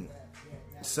 and.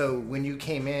 So when you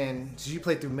came in, did you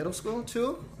play through middle school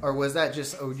too, or was that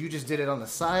you just did it on the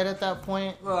side at that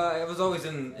point? Well, I was always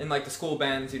in like the school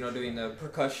bands, doing the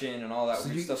percussion and all that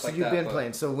stuff like that. So you've been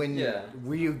playing. So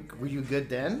were you good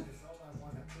then?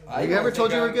 You ever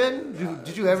told you were good?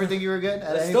 Did you ever think you were good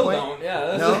at any point? Don't.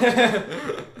 Yeah. No.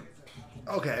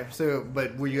 Okay. So,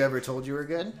 but were you ever told you were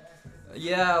good?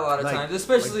 Yeah, a lot of times,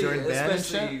 especially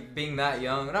being that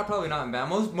young. Probably not in band.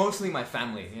 Mostly my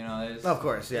family, Of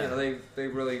course, yeah. They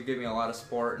really give me a lot of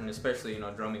support, and especially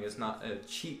drumming is not a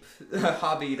cheap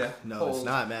hobby to hold. No, it's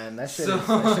not, man. That shit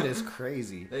is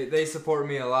crazy. They support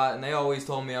me a lot, and they always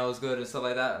told me I was good and stuff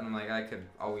like that. And I'm like, I could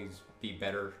always be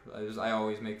better. I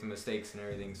always make the mistakes and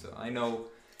everything, so I know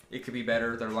it could be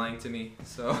better. They're lying to me,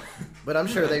 so. But I'm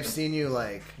sure they've seen you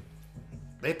like.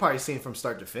 They probably seen from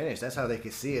start to finish. That's how they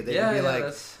could see it. They'd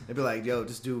be like, "Yo,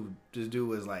 this dude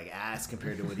was like ass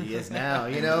compared to what he is now."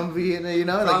 Like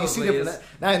you see him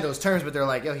not in those terms, but they're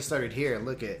like, "Yo, he started here.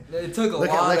 Look at it took a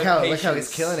lot of patience. Look how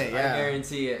he's killing it." Yeah, I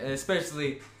guarantee it, and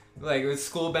especially like with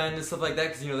school band and stuff like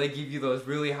that, because they give you those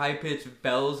really high pitched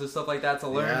bells and stuff like that to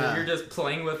learn, and you're just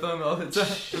playing with them all the time.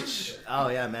 Oh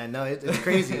yeah, man. No, it's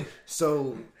crazy.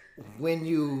 So when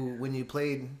you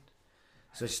played.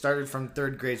 So it started from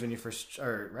third grade when you first,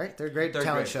 third grade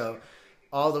talent show,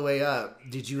 all the way up.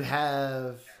 Did you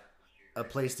have a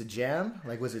place to jam?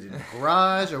 Like, was it in the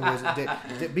garage, or was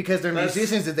it because they're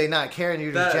musicians? Did they not care and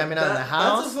you're just jamming out in the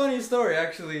house? That's a funny story,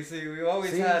 actually. See, we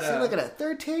always had. See, look at that,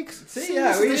 third takes. See,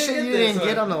 yeah, this is the shit you didn't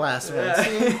get on the last one.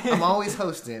 See, I'm always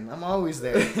hosting. I'm always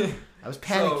there. I was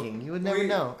panicking. So, you would never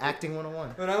know. Acting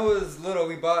 101. When I was little,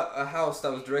 we bought a house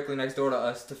that was directly next door to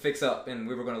us to fix up, and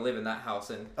we were going to live in that house.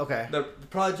 And okay, the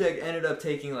project ended up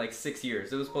taking like 6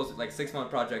 years. It was supposed to like 6-month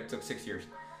project, took 6 years.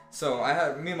 So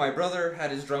me and my brother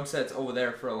had his drum sets over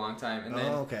there for a long time, and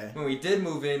then when we did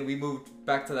move in, we moved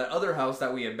back to that other house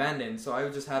that we abandoned. So I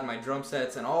just had my drum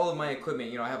sets and all of my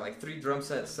equipment. You know, I have like 3 drum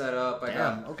sets set up. I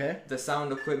got the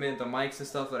sound equipment, the mics and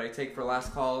stuff that I take for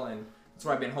last call, and that's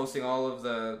where I've been hosting all of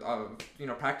the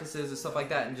practices and stuff like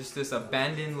that. And just this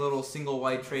abandoned little single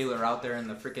wide trailer out there in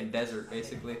the freaking desert,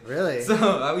 basically. Really? So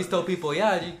I always tell people,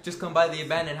 yeah, you just come by the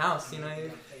abandoned house, you know.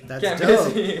 That's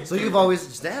dope. So you've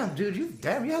always, damn, you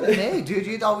had an A, dude.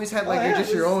 You'd always had like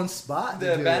your own spot.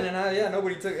 The abandoned house,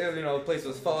 nobody took it. You know, the place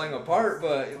was falling apart,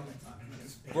 but it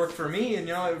worked for me, and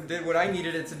it did what I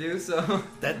needed it to do. So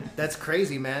that's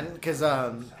crazy, man. Because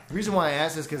the reason why I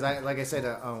asked is because like I said,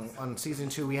 on season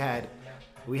 2 we had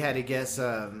a guest.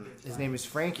 His name is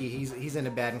Frankie. He's in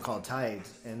a band called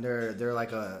Tides, and they're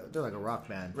like a rock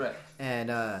band, right?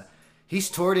 And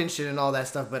he's toured and shit and all that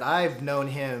stuff. But I've known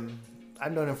him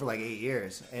for like 8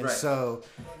 years, and so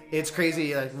it's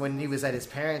crazy. Like when he was at his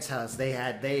parents' house,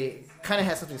 they kind of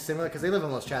had something similar because they live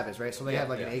in Los Travis, right? So they have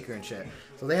like an acre and shit.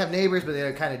 So they have neighbors, but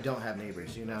they kind of don't have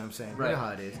neighbors. You know what I'm saying? Right. You know how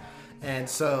it is. And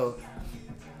so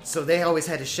they always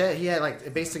had a shed. He had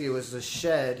like basically it was a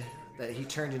shed that he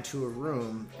turned into a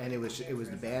room, and it was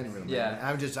the band room. Yeah.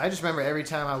 Man. I just remember every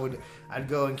time I'd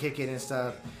go and kick it and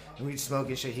stuff. And we'd smoke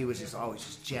and shit. He was just always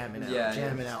just jamming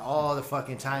out all the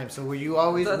fucking time. So were you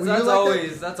always?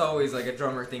 That's always like a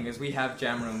drummer thing. Is we have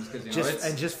jam rooms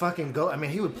because just fucking go. I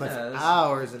mean, he would play for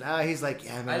hours and hours. He's like,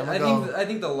 yeah, man. I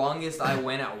think the longest I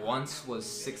went at once was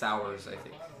 6 hours. I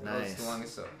think. Nice. That was the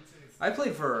longest. So I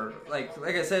played for like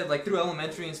I said, like through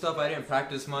elementary and stuff. I didn't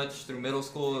practice much. Through middle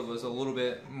school, it was a little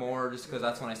bit more just because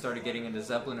that's when I started getting into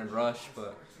Zeppelin and Rush.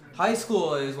 But high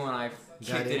school is when I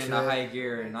kicked it into high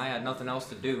gear, and I had nothing else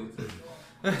to do.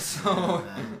 So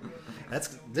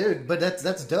that's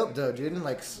dope though, dude. And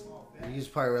like you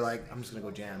just probably were like, I'm just gonna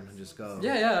go jam and just go.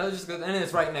 Yeah, I was just good, and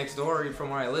it's right next door from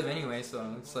where I live anyway,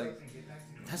 so it's like.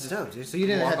 That's dope, dude. So you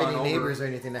didn't have any neighbors or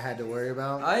anything to had to worry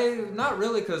about? Not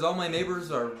really, because all my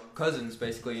neighbors are cousins,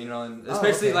 basically. And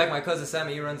especially like my cousin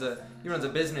Sammy, he runs a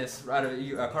business out of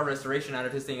a car restoration out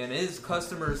of his thing, and his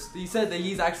customers. He said that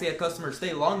he's actually had customers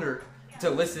stay longer to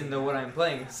listen to what I'm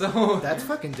playing. So that's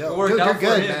fucking dope. Dude, you're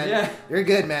good, man. Yeah. You're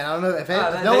good, man. I don't know if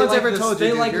no one's ever told you.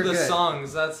 They like the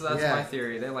songs. That's my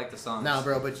theory. They like the songs. No,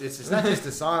 bro, but it's not just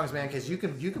the songs, man. Because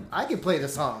I can play the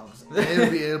songs.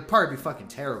 It'll probably be fucking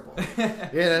terrible. You know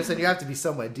what I'm saying? You have to be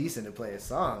somewhat decent to play a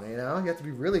song. You know, you have to be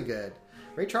really good.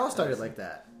 Ray Charles started like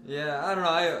that. Yeah, I don't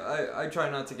know. I try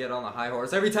not to get on the high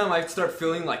horse. Every time I start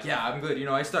feeling like, I'm good,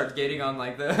 I start getting on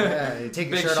like the you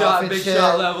take big your shirt shot, off and big shit.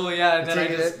 shot level. Yeah, and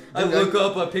then I look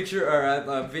up a picture or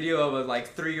a video of a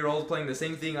like 3-year-old playing the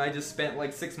same thing I just spent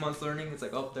like 6 months learning. It's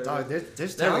like, oh,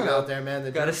 there's talent out there, man.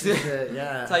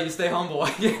 That's how you stay humble,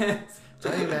 I guess.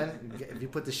 I'm telling you, man, if you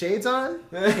put the shades on,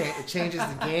 it changes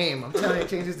the game. I'm telling you, it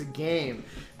changes the game.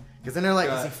 Because then they're like,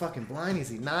 is he fucking blind? Is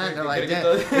he not? They're like,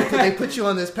 damn. They put you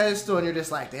on this pedestal, and you're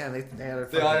just like, damn, they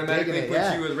automatically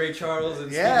put you with Ray Charles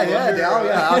and Stevie Wonder.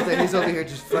 Out there, he's over here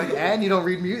just fucking, and you don't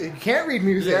read music. You can't read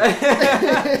music.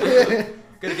 Yeah.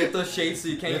 Gotta get those shades so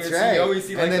you can't hear. Right. So you always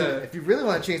see and then if you really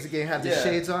want to change the game, have the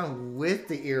shades on with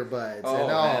the earbuds.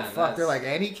 Man, they're like,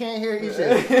 and he can't hear you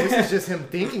shit. This is just him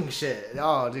thinking shit.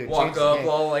 Oh, dude. Walk up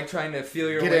while like trying to feel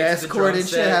your way get an escort and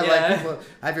shit. Have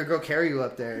have your girl carry you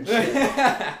up there and shit.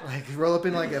 Like roll up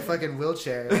in like a fucking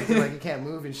wheelchair, like you can't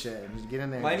move and shit. Just get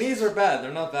in there. My knees are bad.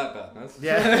 They're not that bad.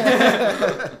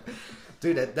 Yeah.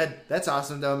 Dude, that's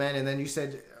awesome though, man. And then you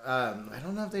said. I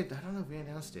don't know if we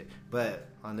announced it, but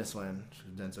on this one,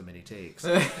 we've done so many takes.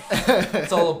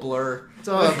 It's all a blur.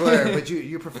 But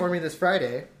you're performing this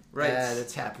Friday, right? At a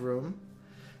tap room.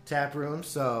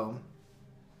 So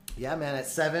yeah, man, at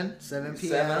 7 p.m.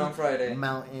 7 on Friday,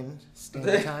 Mountain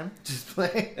Standard Time. Just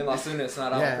play in Las Vegas,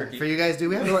 not Albuquerque. For you guys, dude,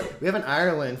 we have an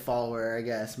Ireland follower, I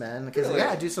guess, man. Because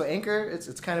dude, so Anchor,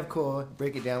 it's kind of cool.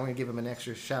 Break it down. We're gonna give them an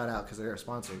extra shout out because they're a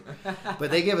sponsor, but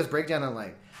they give us breakdown on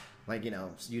like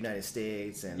United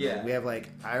States, and we have like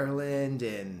Ireland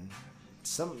and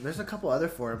there's a couple other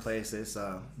foreign places.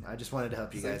 I just wanted to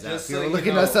help you guys out. Just If you're so you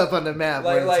looking know, us up on the map,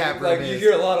 where the tap room like is. you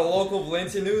hear a lot of local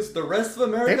Valencia news. The rest of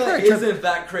America isn't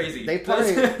that crazy. They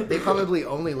probably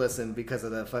only listen because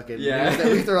of the fucking news Yeah.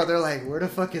 that we throw out. They're like, where the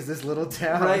fuck is this little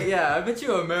town? Right? Yeah, I bet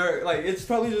you America. Like it's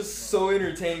probably just so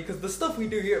entertaining because the stuff we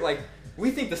do here, like we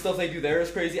think the stuff they do there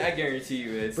is crazy. I guarantee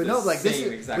you, it's But the no, like this same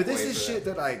is, exact but this way is for shit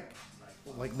them. that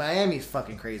like Miami's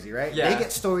fucking crazy, right? Yeah. They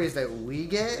get stories that we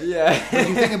get. Yeah. When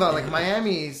you think about like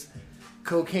Miami's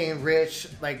cocaine rich,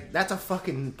 like that's a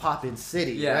fucking poppin'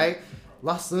 city, Yeah. right?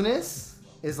 Los Lunas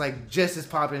is like just as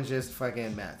poppin', just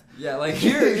fucking meth. Yeah, like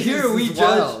here we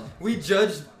It's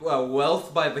judge wild.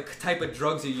 wealth by the type of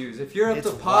drugs you use. If you're up It's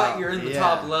to pot, wild. you're in the Yeah.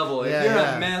 top level. If Yeah, you're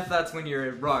yeah. at meth, that's when you're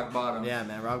at rock bottom. Yeah,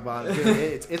 man, rock bottom. Dude,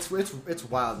 it's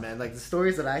wild, man. Like the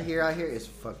stories that I hear out here is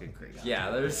fucking crazy. Yeah,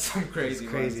 there's some crazy,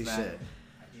 It's crazy ones, man. shit.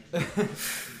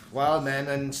 Wild, man.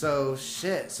 And so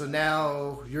shit. So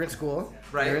now you're in school.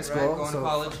 Right, You're in school. going to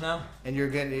college now. And you're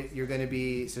gonna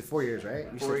be 4 years, right?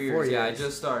 You 4 said years. Yeah, I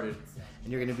just started.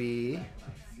 And you're gonna be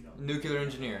Nuclear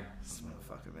engineer. this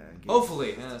motherfucker, man.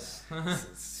 Hopefully, yes.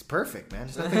 It's perfect, man.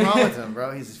 There's nothing wrong with him,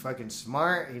 bro. He's fucking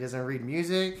smart. He doesn't read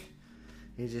music.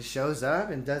 He just shows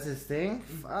up and does his thing.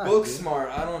 Fuck, Book dude. smart.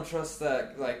 I don't trust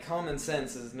that. Like common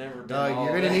sense has never been. all Dog,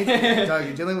 you're gonna that. need. Dog,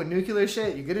 you're dealing with nuclear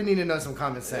shit. You're gonna need to know some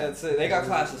common sense. That's it. They got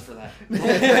classes for that.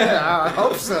 I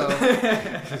hope so.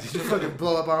 You fucking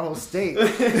blow up our whole state.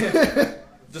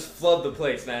 Just flood the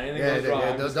place, man. Anything goes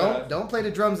wrong. just Don't play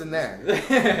the drums in there.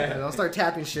 Don't start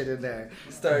tapping shit in there.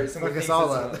 start. Someone Fuck us thinks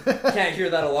all it's up. can't hear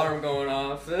that alarm going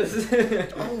off.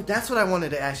 Oh, that's what I wanted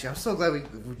to ask you. I'm so glad we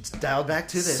dialed back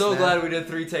to this. So man. glad we did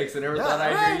 3 takes. I never Yeah, thought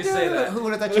I'd right, hear you dude. say that. Who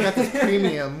would have thought you got this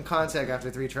premium contact after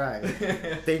 3 tries?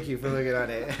 Thank you for looking on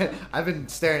it. I've been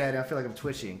staring at it. I feel like I'm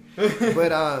twitching.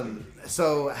 But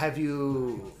so have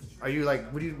you? Are you like?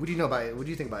 What do you know about it? What do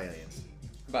you think about aliens?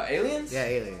 About aliens? Yeah,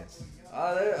 aliens.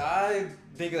 I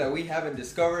think that we haven't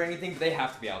discovered anything. But they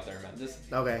have to be out there, man.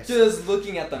 Okay. Just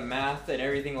looking at the math and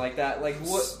everything like that, like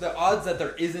what the odds that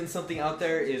there isn't something out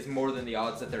there is more than the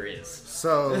odds that there is.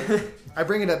 So I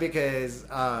bring it up because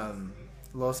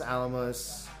Los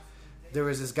Alamos. There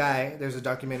was this guy. There's a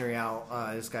documentary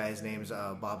out. This guy, his name's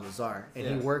Bob Lazar, and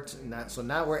he worked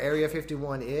not where Area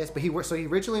 51 is, but he worked. So he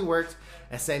originally worked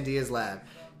at Sandia's lab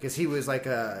because he was like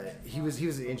he was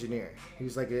an engineer. He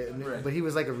was like but he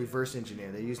was like a reverse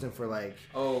engineer. They used him for like.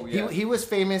 Oh yeah. He was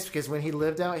famous because when he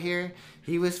lived out here,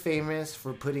 he was famous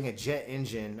for putting a jet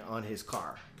engine on his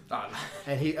car,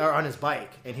 and or on his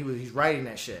bike, and he's riding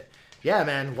that shit. Yeah,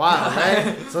 man, wild,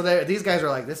 right? So these guys are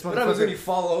like, this What happens when you motherfucker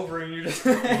fall over and you just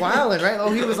wilding, right?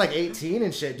 Oh, he was like 18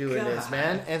 and shit doing God. this,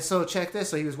 man. And so check this.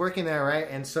 So he was working there, right?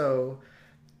 And so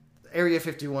Area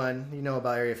 51, you know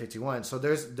about Area 51. So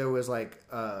there was like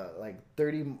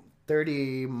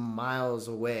 30 miles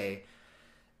away.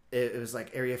 It was like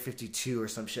Area 52 or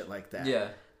some shit like that. Yeah.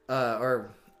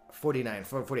 Or 49,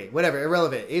 48, whatever,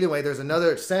 irrelevant. Either way, there's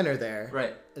another center there,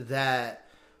 Right. that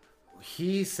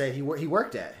he said he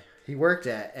worked at. He worked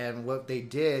at, and what they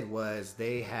did was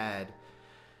they had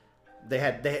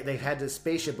the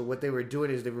spaceship, but what they were doing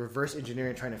is they were reverse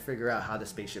engineering, trying to figure out how the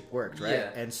spaceship worked, right?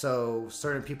 Yeah. And so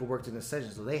certain people worked in the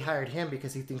session, so they hired him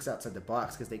because he thinks outside the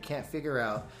box because they can't figure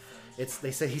out.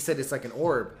 He said it's like an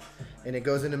orb, and it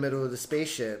goes in the middle of the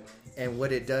spaceship, and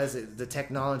what it does, the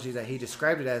technology that he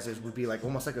described it as would be like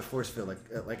almost like a force field,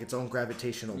 like its own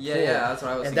gravitational pull. Yeah, that's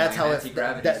what I was and thinking. that's like how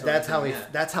anti-gravity sort of that's how thing, he yeah.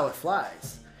 that's how it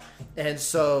flies. And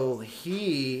so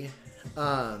he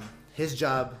his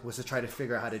job was to try to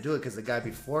figure out how to do it because the guy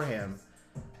before him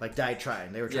like died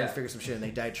trying. They were trying to figure some shit and they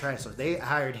died trying. So they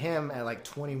hired him at like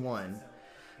 21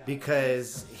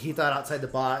 because he thought outside the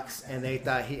box and they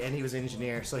thought he was an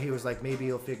engineer. So he was like, maybe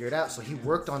he'll figure it out. So he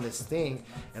worked on this thing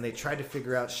and they tried to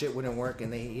figure out shit wouldn't work,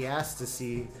 and he asked to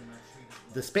see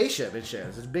the spaceship and shit.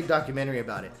 There's a big documentary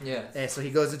about it. Yeah. And so he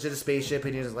goes into the spaceship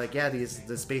and he's like, yeah,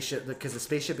 the spaceship, because the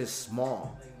spaceship is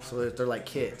small. So they're like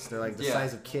kids. They're like the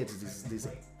size of kids, these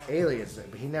aliens.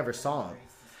 But he never saw them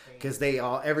because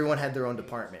everyone had their own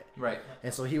department. Right.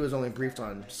 And so he was only briefed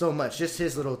on so much, just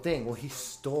his little thing. Well, he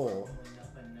stole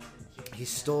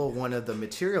one of the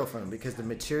material from them because the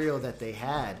material that they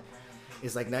had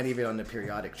is like not even on the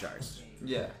periodic charts.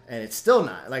 Yeah. And it's still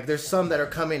not. Like, there's some that are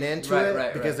coming into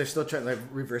it because right. they're still trying to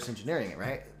reverse engineering it,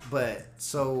 right? But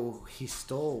so he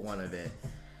stole one of it.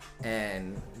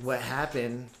 And what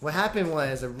happened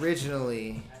was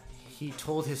originally he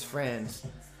told his friends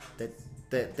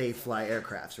that they fly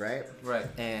aircrafts, right? Right.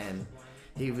 And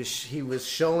he was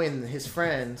showing his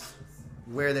friends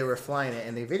where they were flying it,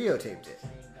 and they videotaped it.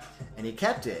 And he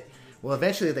kept it. Well,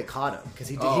 eventually they caught him because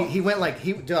he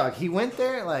went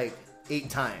there like 8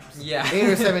 times. Yeah. 8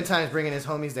 or 7 times bringing his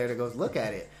homies there to go look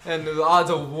at it. And the odds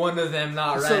of one of them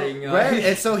not writing. Right?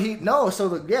 And so so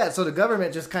the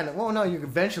government just kind of, well, no, you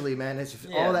eventually, man, it's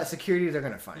all that security they're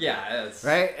going to find. Yeah.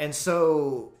 Right? And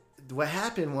so what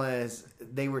happened was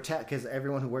they were because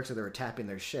everyone who works there, they were tapping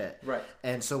their shit. Right.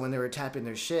 And so when they were tapping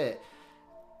their shit,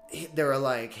 they were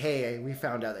like, hey, we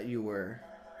found out that you were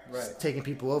taking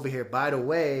people over here. By the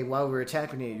way, while we were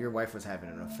tapping it, your wife was having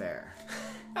an affair.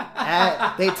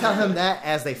 They tell him that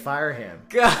as they fire him.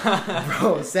 God.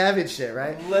 Bro, savage shit,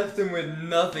 right? Left him with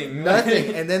nothing.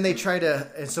 Nothing. And then they tried to,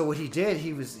 and so what he did,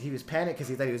 he was panicked because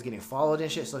he thought he was getting followed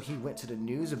and shit. So he went to the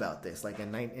news about this, like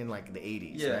in like the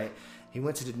 80s, right? He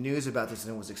went to the news about this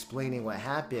and was explaining what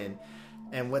happened.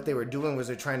 And what they were doing was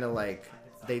they're trying to like,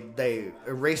 they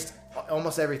erased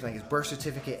almost everything, his birth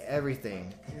certificate,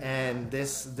 everything. And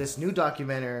this new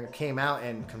documentary came out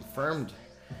and confirmed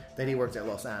that he worked at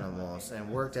Los Alamos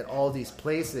and worked at all these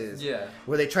places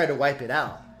where they tried to wipe it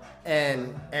out.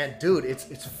 And dude,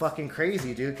 it's fucking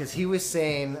crazy, dude, because he was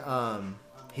saying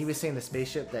the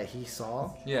spaceship that he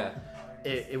saw,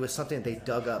 it was something they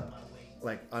dug up,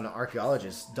 like an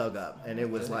archaeologist dug up, and it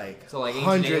was like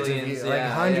hundreds of years,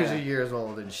 hundreds of years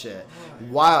old and shit.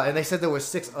 Wow. And they said there was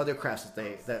 6 other crafts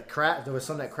that crashed. There was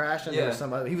some that crashed, and there was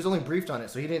some other. He was only briefed on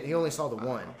it, so he only saw the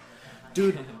one.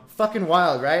 Dude, fucking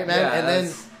wild, right,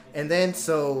 man? And then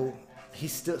so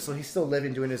he's still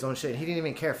living, doing his own shit. He didn't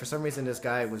even care. For some reason, this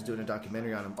guy was doing a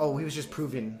documentary on him. Oh, he was just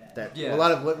proving that a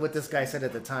lot of what this guy said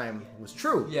at the time was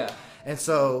true. Yeah. And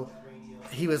so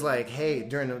he was like, hey,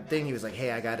 during the thing, he was like,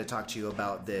 hey, I got to talk to you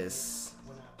about this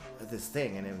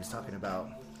thing. And it was talking about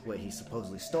what he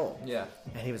supposedly stole. Yeah.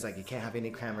 And he was like, you can't have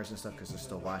any cameras and stuff because they're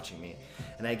still watching me.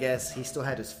 And I guess he still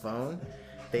had his phone.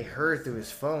 They heard through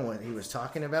his phone what he was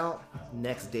talking about.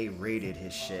 Next day, raided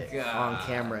his shit on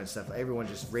camera and stuff. Everyone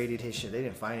just raided his shit. They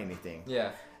didn't find anything.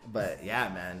 Yeah. But yeah,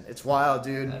 man, it's wild,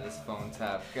 dude. That is phone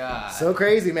tap. God. So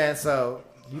crazy, man. So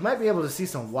you might be able to see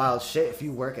some wild shit if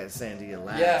you work at Sandia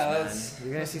Labs. Yeah, man.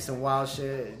 You're gonna see some wild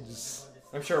shit.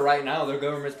 I'm sure right now their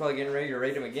government's probably getting ready to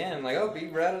raid them again. Like, oh,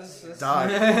 Big Brad is... Dog,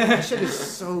 that shit is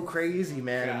so crazy,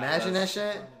 man. God, imagine that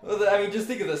shit. Well, I mean, just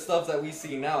think of the stuff that we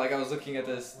see now. Like, I was looking at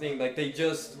this thing. Like, they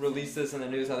just released this in the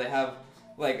news, how they have,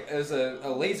 like, there's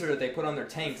a laser that they put on their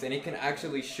tanks, and it can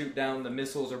actually shoot down the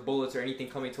missiles or bullets or anything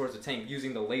coming towards the tank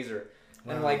using the laser.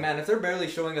 And I'm like, man, if they're barely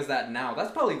showing us that now,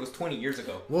 that's probably was 20 years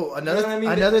ago. Well, another thing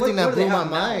that blew my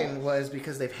mind was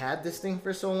because they've had this thing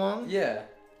for so long. Yeah.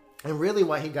 And really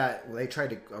why they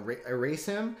tried to erase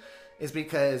him is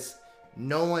because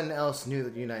no one else knew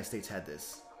that the United States had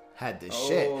this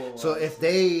shit. So if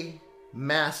they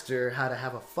master how to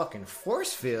have a fucking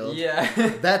force field,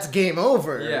 that's game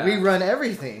over. Yeah. We run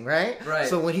everything, right? Right.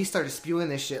 So when he started spewing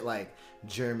this shit, like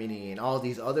Germany and all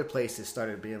these other places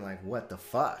started being like, what the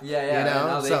fuck? Yeah, yeah. You know?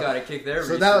 Now they gotta kick their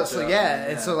research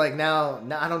and so like now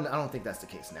I don't think that's the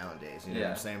case nowadays. You know what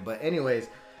I'm saying? But anyways,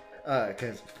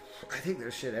 because I think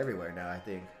there's shit everywhere now, I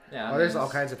think. Yeah. There's all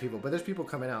kinds of people. But there's people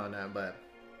coming out on that. But,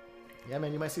 yeah,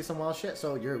 man, you might see some wild shit.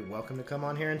 So you're welcome to come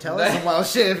on here and tell us some wild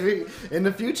shit in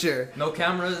the future. No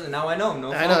cameras, and now I know.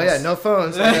 No phones. I know, yeah, no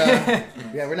phones. But,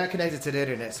 yeah, we're not connected to the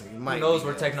internet, so we might. Who knows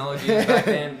where technology is back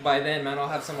then. By then, man, I'll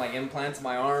have some, like, implants in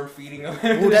my arm feeding them.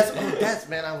 That's,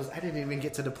 man, I didn't even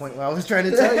get to the point where I was trying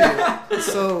to tell you.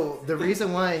 So the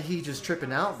reason why he just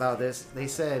tripping out about this, they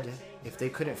said... if they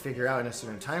couldn't figure out in a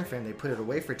certain time frame, they put it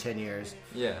away for 10 years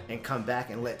and come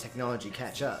back and let technology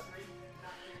catch up.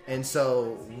 And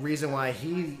so, reason why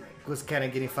he was kind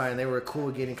of getting fired and they were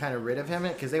cool getting kind of rid of him,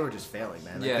 because they were just failing,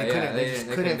 man. Like, they just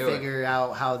couldn't figure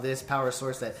out how this power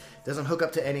source that doesn't hook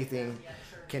up to anything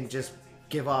can just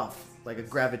give off like a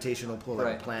gravitational pull of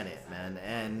a planet, man.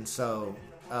 And so,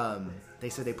 they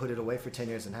said they put it away for 10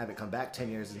 years and have it come back 10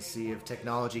 years and see if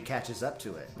technology catches up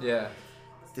to it. Yeah.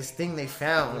 This thing they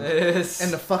found in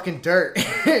the fucking dirt.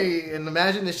 And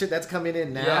imagine the shit that's coming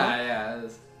in now. Yeah.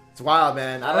 It's wild,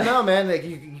 man. I don't know, man. Like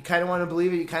you kind of want to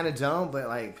believe it, you kind of don't. But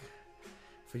like,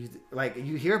 for you, like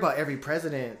you hear about every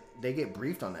president, they get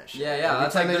briefed on that shit. Yeah.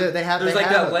 That's like there's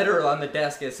that letter on the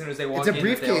desk as soon as they walk in. It's a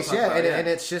briefcase, and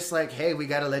it's just like, hey, we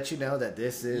got to let you know that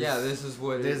this is. Yeah, this is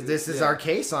what. This is our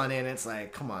case on it. And it's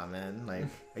like, come on, man. Like,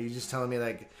 are you just telling me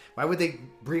like, why would they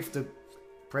brief the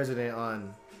president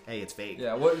on? Hey, it's fake.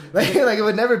 Yeah, like it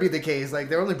would never be the case. Like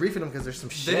they're only briefing him because there's some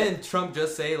shit. Didn't Trump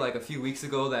just say like a few weeks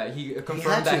ago that he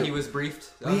confirmed that he was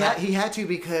briefed? He had to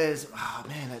because I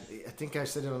think I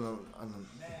said it on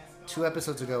 2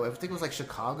 episodes ago. I think it was like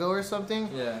Chicago or something.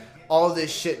 Yeah, all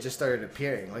this shit just started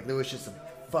appearing. Like there was just a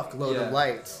fuckload of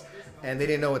lights, and they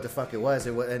didn't know what the fuck it was.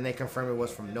 And they confirmed it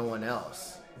was from no one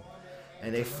else.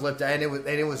 And they flipped, and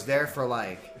it was there for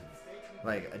like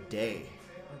like a day,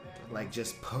 like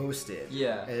just posted.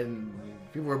 Yeah. And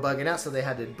people were bugging out, so they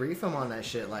had to brief him on that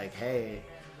shit. Like, hey,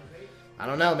 I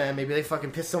don't know, man. Maybe they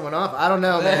fucking pissed someone off. I don't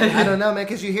know, man. I don't know, man.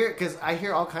 Because I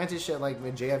hear all kinds of shit. Like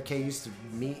when JFK used to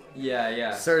meet.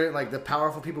 Yeah. Certain, like the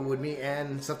powerful people would meet,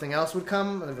 and something else would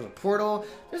come. There was a portal.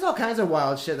 There's all kinds of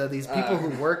wild shit that these people who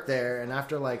work there, and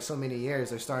after like so many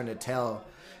years, they're starting to tell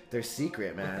their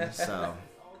secret, man. So.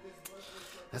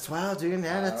 That's wild, dude.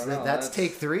 Man, that's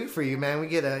take 3 for you, man. We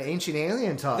get an ancient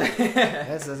alien talk.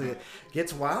 It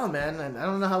gets wild, man. And I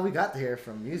don't know how we got here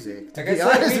from music. To be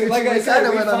honest, we find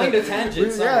a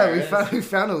tangent. We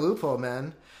found a loophole,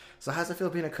 man. So how's it feel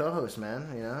being a co-host,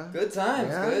 man? You know, good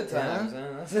times,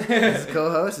 man. This is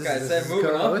co-host. This guy said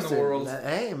moving up in the world.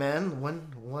 Hey, man,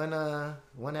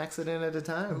 one accident at a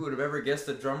time. Who would have ever guessed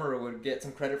a drummer would get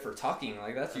some credit for talking?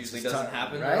 Like that usually doesn't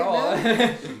happen right, at all.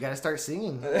 You gotta start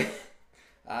singing.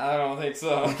 I don't think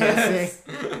so. You can't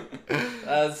sing.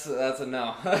 That's a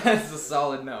no. That's a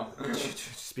solid no.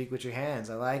 Speak with your hands.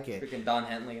 I like it. Freaking Don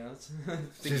Henley.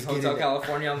 Speaking Hotel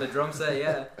California on the drum set,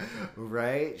 yeah.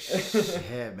 Right?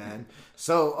 Shit, man.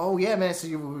 So, man. So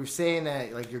you were saying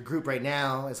that like your group right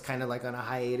now is kind of like on a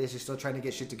hiatus. You're still trying to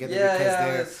get shit together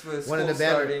because they're one of the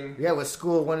band. Yeah, with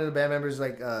school. One of the band members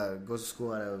like goes to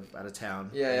school out of town.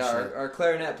 Yeah. Our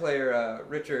clarinet player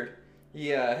Richard.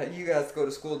 Yeah, you guys go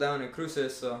to school down in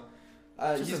Cruces, so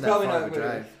he's probably not going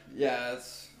to. Yeah,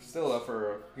 it's still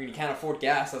for you can't afford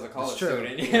gas as a college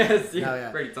student. Yes,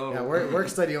 pretty total. Yeah, work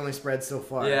study only spreads so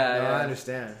far. Yeah, I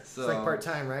understand. So, it's like part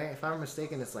time, right? If I'm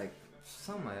mistaken, it's like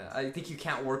something. I think you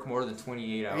can't work more than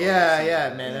 28 hours.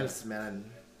 Yeah, man. That's man.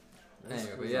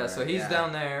 Anyway, but yeah, so he's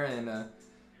down there and.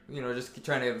 Just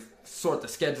trying to sort the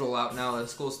schedule out now that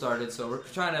school started. So we're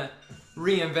trying to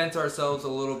reinvent ourselves a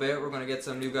little bit. We're going to get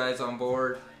some new guys on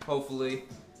board, hopefully.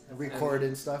 Record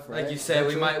and stuff, right? Like you said,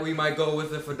 we might go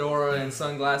with the fedora and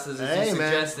sunglasses as you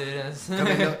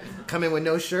suggested. Come in with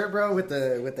no shirt, bro, with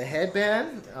the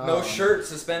headband. No shirt,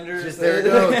 suspenders. Just there it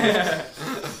goes.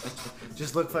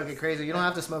 Just look fucking crazy. You don't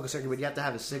have to smoke a cigarette, but you have to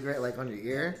have a cigarette like on your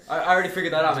ear. I already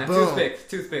figured that out, man. Boom.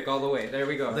 Toothpick all the way. There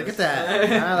we go. Look at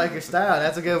that. I like your style.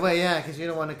 That's a good way, yeah, because you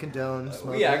don't want to condone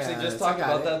smoking. We actually just talked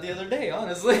about that the other day,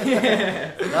 honestly.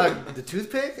 The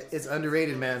toothpick is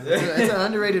underrated, man. It's an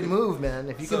underrated move, man.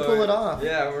 If you can pull it off.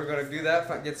 Yeah, we're gonna do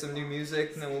that. Get some new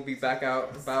music, and then we'll be back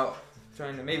out about.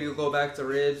 Maybe we'll go back to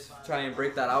Ribs, try and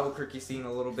break that Albuquerque scene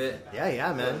a little bit.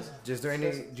 Yeah, man. Just during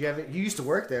you used to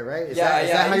work there, right? Is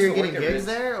that how you're getting gigs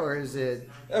there, or is it?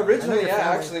 Originally,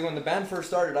 actually, when the band first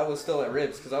started, I was still at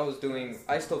Ribs because I was doing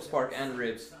Isotopes Park and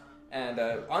Ribs, and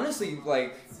honestly,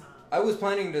 like I was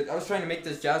trying to make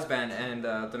this jazz band, and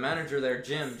the manager there,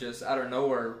 Jim, just out of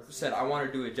nowhere said, "I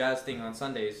want to do a jazz thing on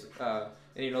Sundays," and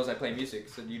he knows I play music.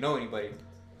 So, do you know anybody?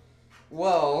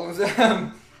 Well.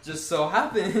 Just so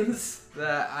happens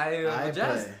that I have a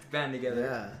jazz band together.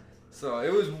 Yeah. So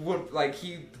it was like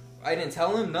I didn't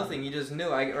tell him nothing. He just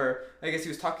knew. I guess he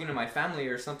was talking to my family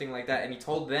or something like that, and he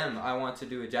told them I want to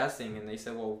do a jazz thing, and they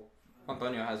said, "Well,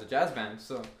 Antonio has a jazz band,"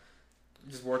 so it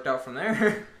just worked out from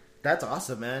there. That's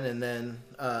awesome, man. And then,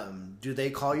 do they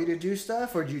call you to do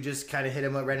stuff, or do you just kind of hit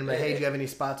them up randomly? Hey, do you have any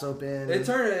spots open?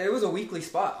 It was a weekly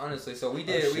spot, honestly. So we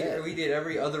did we did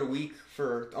every other week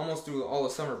for almost through all the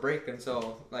summer break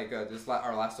until like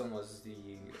our last one was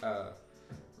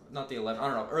not the 11th. I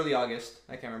don't know, early August.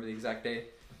 I can't remember the exact day.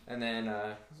 And then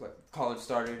college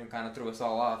started and kind of threw us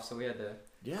all off, so we had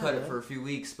to cut it for a few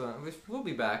weeks. But we'll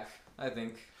be back, I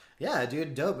think. Yeah,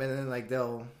 dude, dope. And then like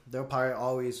they'll probably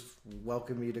always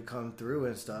welcome you to come through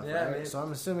and stuff. Yeah, right? So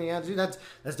I'm assuming, yeah, dude, that's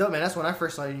dope, man. That's when I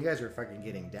first saw you. You guys were fucking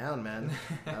getting down, man.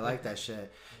 I like that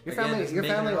shit. Your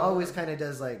family always kind of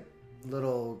does like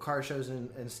little car shows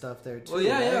and stuff there too. Well,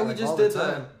 yeah, right?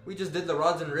 we just did the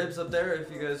Rods and Ribs up there.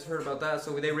 If you guys heard about that,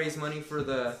 so they raised money for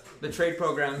the trade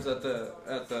programs at the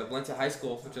Valencia High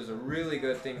School, which is a really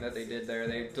good thing that they did there.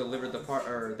 They delivered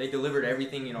they delivered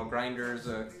everything, grinders,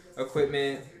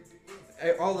 equipment.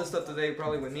 All the stuff that they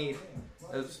probably would need,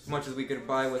 as much as we could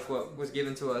buy with what was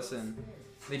given to us, and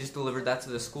they just delivered that to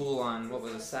the school on what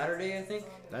was a Saturday, I think.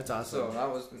 That's awesome.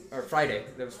 So Friday.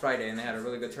 That was Friday, and they had a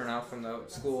really good turnout from the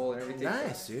school and everything.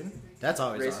 Nice, dude. That's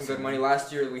always raised awesome. some good money.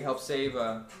 Last year, we helped save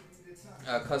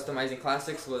Customizing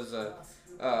Classics was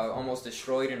almost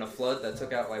destroyed in a flood that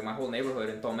took out like my whole neighborhood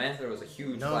in Tome. There was a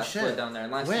huge flash flood down there.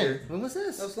 And last year, when was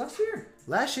this? That was last year.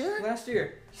 Last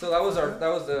year. So that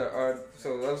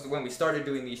was when we started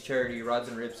doing these charity Rods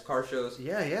and Ribs car shows.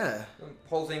 Yeah. The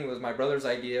whole thing was my brother's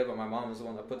idea, but my mom is the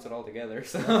one that puts it all together.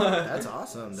 So that's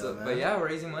awesome, though, man. But yeah, we're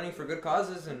raising money for good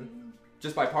causes, and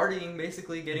just by partying,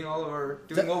 basically getting all of our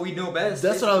doing what we know best.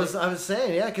 That's basically. what I was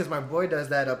saying. Yeah, because my boy does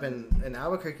that up in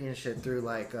Albuquerque and shit through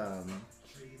like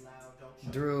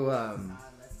through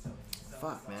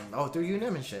fuck man, through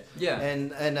UNM and shit. Yeah.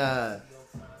 And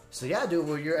so yeah, dude.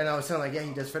 Well, and I was telling like, yeah,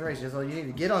 he does fundraisers. Well, you need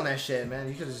to get on that shit, man.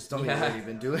 You could have just told me that you've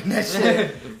been doing that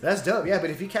shit. That's dope. Yeah, but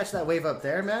if you catch that wave up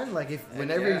there, man, like if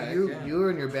whenever you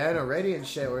and your band are ready and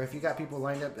shit, or if you got people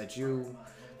lined up that you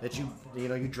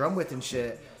you drum with and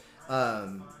shit,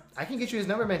 I can get you his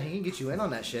number, man. He can get you in on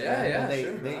that shit. Yeah, man.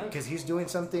 Sure. Because he's doing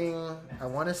something. I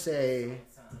want to say.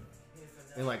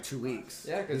 In like 2 weeks.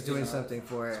 Yeah, because he's doing something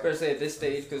for it. Especially at this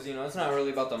stage, because it's not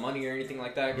really about the money or anything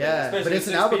like that. Yeah, but it's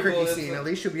an Albuquerque scene. At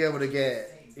least you'll be able to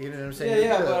get. You know what I'm saying?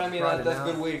 Yeah, but I mean that's a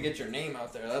good way to get your name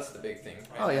out there. That's the big thing.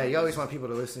 Right? Oh yeah, you always want people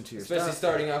to listen to your especially stuff.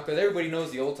 Starting out, because everybody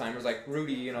knows the old timers like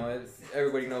Rudy.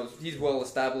 Everybody knows he's well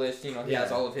established. He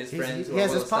has all of his friends. He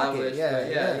has his pocket. Yeah.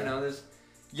 There's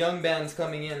young bands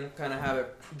coming in, kind of have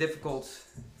it difficult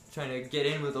trying to get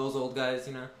in with those old guys.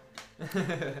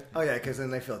 Oh yeah, because then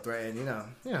they feel threatened. You know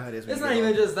how it is. It's not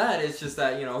even just that. It's just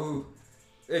that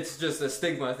it's just a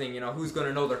stigma thing. Who's going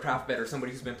to know their craft better?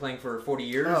 Somebody who's been playing for 40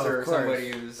 years, or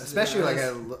somebody who's especially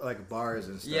like bars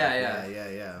and stuff.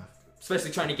 Yeah.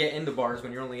 Especially trying to get into bars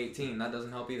when you're only 18. That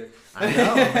doesn't help either. I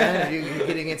know, man. You're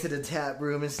getting into the tap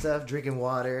room and stuff, drinking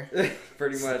water.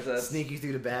 Pretty much. Sneak you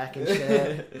through the back and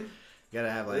shit. Gotta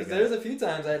have like. There's a few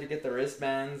times I had to get the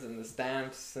wristbands and the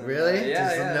stamps. And, really?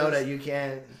 Just to know that you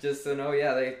can't. Just to know,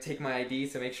 they take my ID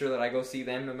to make sure that I go see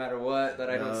them no matter what. That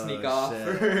I don't sneak off.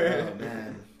 Oh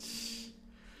man,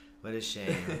 what a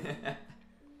shame.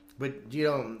 But you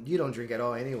don't drink at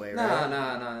all anyway, right?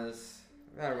 No.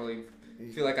 I don't really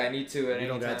feel like I need to. You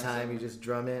don't got time. So you just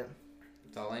drum it.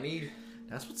 That's all I need.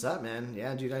 That's what's up, man.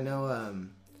 Yeah, dude. I know.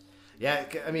 Yeah,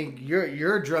 I mean,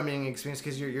 your drumming experience,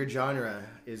 because your genre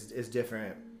is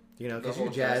different, because you're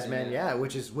jazz, man. Yeah,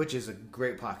 which is a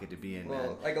great pocket to be in,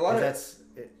 man. Like a lot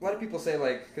of people say,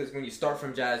 like, because when you start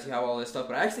from jazz, you have all this stuff,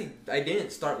 but I didn't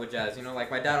start with jazz.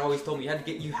 Like my dad always told me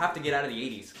you have to get out of the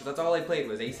 '80s, because that's all I played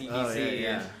was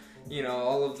AC/DC and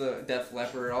all of the Def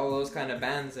Leppard, all those kind of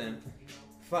bands, and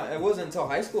it wasn't until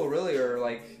high school really, or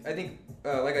like I think.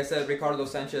 Like I said, Ricardo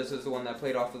Sanchez is the one that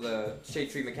played off of the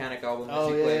Shade Tree Mechanic album.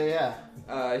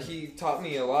 He taught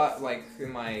me a lot, like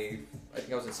I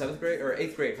think I was in 7th grade or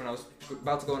 8th grade when I was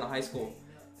about to go into high school.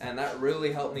 And that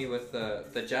really helped me with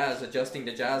the jazz, adjusting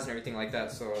to jazz and everything like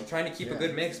that. So I'm trying to keep a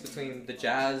good mix between the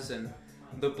jazz and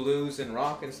the blues and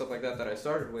rock and stuff like that I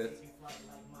started with.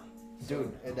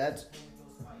 Dude, and that's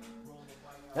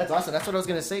awesome. That's what I was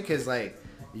going to say, because like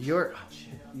your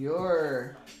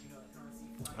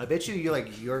I bet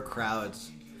your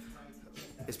crowds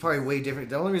is probably way different.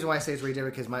 The only reason why I say it's way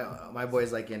different because my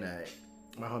boy's like in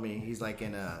my homie. He's like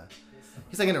in a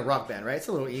rock band, right? It's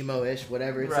a little emo-ish,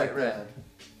 whatever. It's right.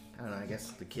 I don't know. I guess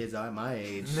the kids are my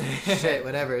age, shit,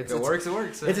 whatever. It works.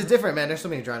 It's a different, man. There's so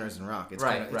many genres in rock. It's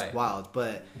it's wild.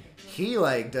 But he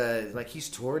he's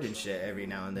toured and shit every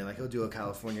now and then. Like he'll do a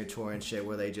California tour and shit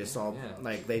where they just all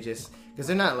because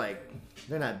they're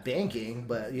not banking,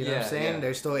 but you know what I'm saying.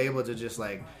 They're still able to just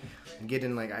like get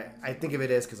in. Like I think of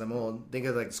it as, because I'm old. Think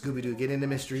of like Scooby Doo. Get in the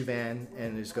mystery van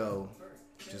and just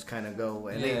kind of go.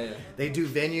 And they do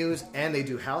venues and they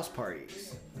do house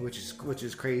parties. Which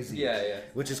is crazy.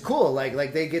 Which is cool.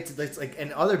 Like they get to, it's like,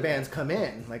 and other bands come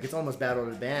in. Like it's almost battle of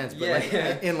the bands, but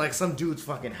in like some dude's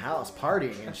fucking house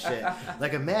partying and shit.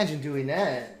 Like imagine doing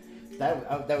that.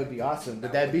 That would be awesome.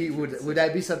 Would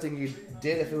that be something you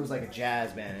did if it was like a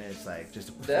jazz band and it's like just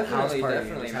a house party?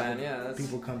 Definitely, man. Yeah,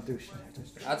 people come through.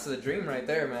 That's the dream right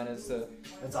there, man. Is to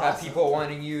have awesome. People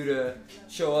wanting you to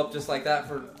show up just like that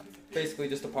for basically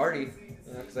just a party.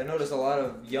 Because I notice a lot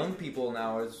of young people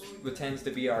now is what tends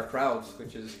to be our crowds,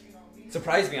 which is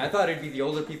surprised me. I thought it'd be the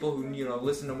older people who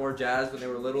listen to more jazz when they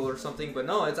were little or something, but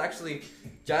no, it's actually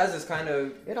jazz is kind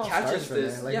of catches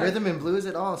this there. Like rhythm and blues.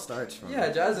 It all starts from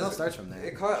jazz. It all starts from there.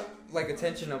 It caught like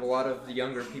attention of a lot of the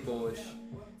younger people, which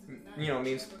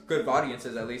means good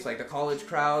audiences, at least like the college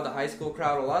crowd, the high school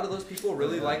crowd. A lot of those people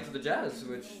really liked the jazz,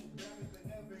 which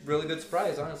really good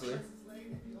surprise, honestly.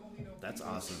 That's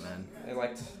awesome, man.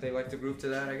 They liked the groove to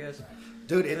that, I guess.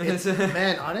 Dude, it's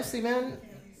man. Honestly, man,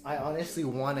 I honestly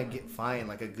want to find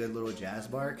like a good little jazz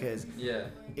bar, because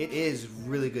it is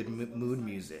really good mood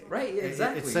music. Right,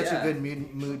 exactly. It's such a good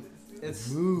mood.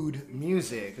 It's mood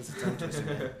music. It's a tongue twister,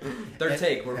 man. Third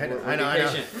take. We're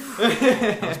patient.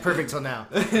 It was perfect till now.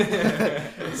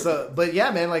 So, but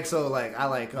yeah, man. Like, so, like, I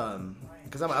like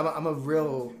because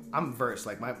I'm versed.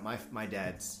 Like my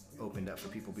dad's opened up for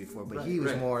people before, but he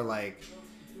was more like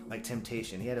like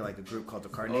Temptation. He had like a group called the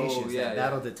Carnations that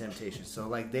battled the Temptations. So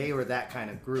like they were that kind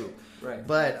of group. Right.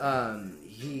 But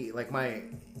he like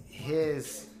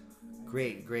his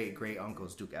great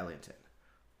uncle's Duke Ellington.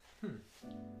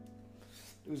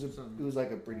 It was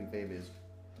like a pretty famous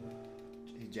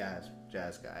jazz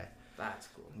guy. That's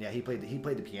cool. Yeah, he played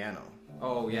the piano.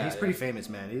 Oh yeah, he's pretty famous,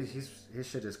 man. His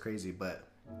shit is crazy, but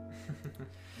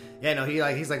yeah, no,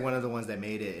 he's like one of the ones that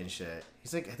made it and shit.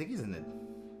 He's like, I think he's in the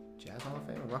Jazz Hall of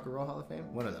Fame or Rock and Roll Hall of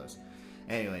Fame, one of those.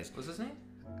 Anyways, what's his name?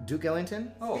 Duke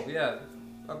Ellington. Oh yeah.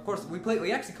 Of course,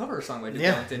 we actually covered a song by Duke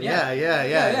Ellington. Yeah. He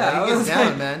gets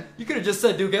down, man. You could have just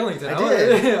said Duke Ellington. I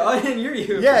did. I didn't hear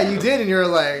you. Yeah, you did, and you're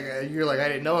like, I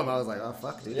didn't know him. I was like, oh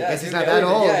fuck, dude. Yeah, I guess he's Duke not that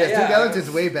old. Yeah, Duke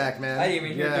Ellington's way back, man. I didn't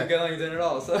even hear Duke Ellington at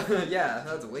all. So yeah,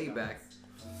 that's way back.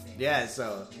 Yeah,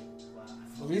 so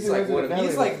he's like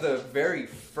the very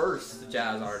first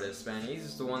jazz artist, man.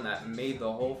 He's the one that made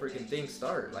the whole freaking thing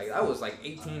start. Like that was like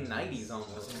 1890s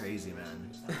almost. That's crazy, man.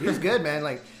 He was good, man.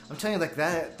 Like I'm telling you, like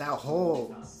that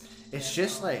whole. It's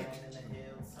just like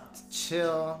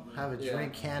chill, have a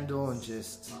drink, candle, and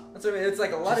just. That's what I mean. It's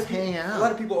like a lot of people. Hang out. A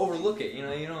lot of people overlook it. You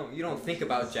know, you don't think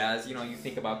about jazz. You know, you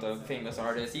think about the famous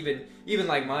artists. Even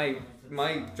like my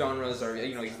genres are.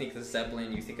 You know, you think of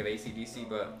Zeppelin, you think of AC/DC,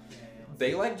 but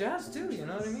they like jazz too. You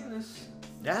know what I mean?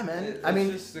 Yeah, man.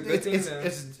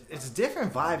 It's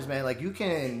different vibes, man. Like you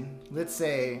can let's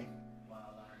say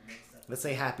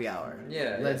Happy Hour,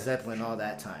 Led Zeppelin, all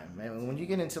that time, man. When you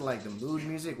get into like the mood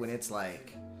music, when it's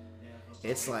like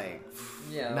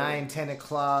 9-10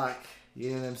 o'clock,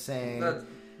 you know what I'm saying?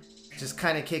 Just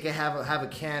kind of kick it, have a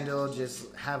candle,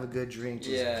 just have a good drink.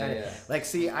 Just Like,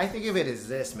 see, I think of it as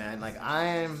this, man. Like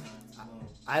I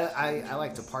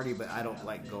like to party, but I don't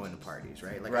like going to parties,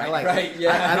 right? Like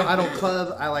I don't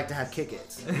club. I like to have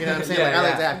kick-its. You know what I'm saying? I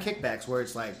like to have kickbacks where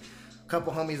it's like a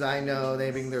couple homies I know, they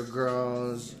bring their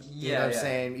girls. You know what I'm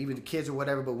saying? Even the kids or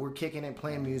whatever, but we're kicking it,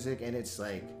 playing music, and it's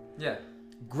like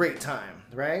great time,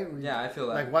 right? Yeah, I feel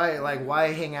that. Why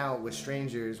hang out with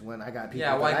strangers when I got people?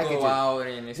 Yeah, why go out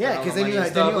and because then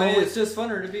it's just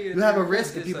funner to be. You have a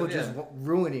risk of people just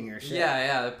ruining your shit.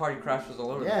 Yeah, the party crashes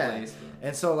all over the place.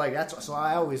 And so like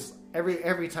I always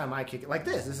every time I kick it like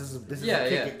this is a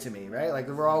kick it to me, right? Like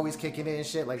we're always kicking it and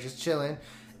shit, like just chilling,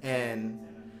 and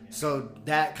so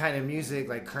that kind of music,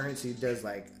 like Currency does,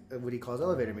 like what he calls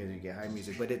elevator music, high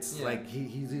music, but it's like he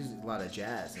uses a lot of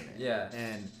jazz in it. Yeah,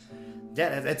 and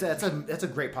that's a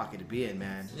great pocket to be in,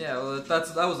 man. Yeah, well,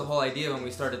 that was the whole idea when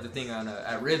we started the thing on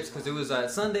at Ribs, because it was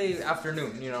Sunday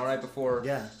afternoon, you know, right before.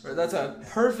 Yeah, that's a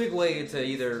perfect way to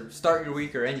either start your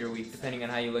week or end your week, depending on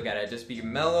how you look at it. Just be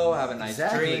mellow, have a nice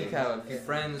drink, have a few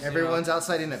friends. Everyone's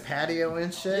outside in a patio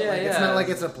and shit. Yeah, it's not like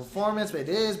it's a performance, but it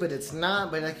is, but it's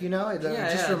not. But like, you know, it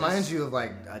just reminds you of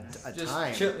like a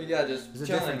time. Just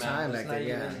chilling. Time back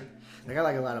then, They got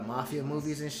like a lot of mafia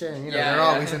movies and shit, and you know they're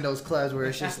always in those clubs where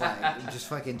it's just like just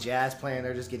fucking jazz playing.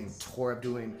 They're just getting tore up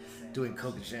doing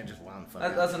coke and shit, and just wilding.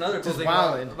 That's another cool thing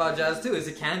about jazz too, is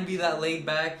it can be that laid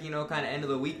back, you know, kind of end of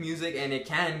the week music, and it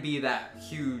can be that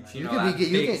huge, you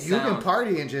can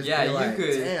party and just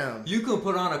damn. You can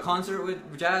put on a concert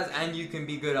with jazz, and you can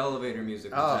be good elevator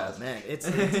music with jazz. Man,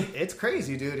 it's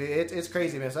crazy, dude. It's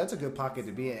crazy, man. So that's a good pocket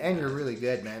to be in, and you're really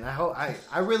good, man.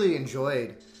 I really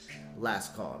enjoyed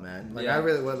Last Call, man. Like I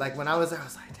really like when I was there, I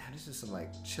was like, damn, this is some like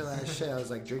chill ass shit. I was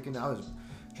drinking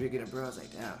it, bro. I was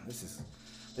like, damn, this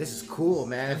is cool,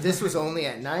 man. If this was only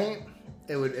at night,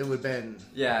 it would been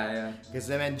Because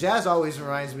man, jazz always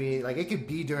reminds me, like it could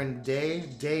be during the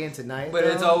day into night, but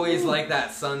it's always like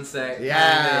that sunset.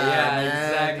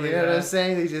 Exactly. You know what I'm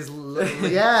saying? They just you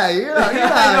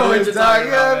know what you're talking about.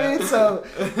 You know what I mean? So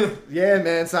yeah,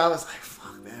 man. So I was like,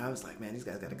 I was like, man, these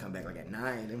guys got to come back like at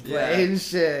 9 and play and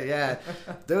shit. Yeah,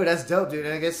 dude, that's dope, dude.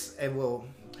 And I guess,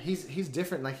 he's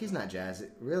different. Like he's not jazz,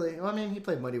 really. Well, I mean, he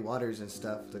played Muddy Waters and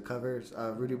stuff. The covers,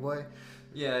 Rudy Boy.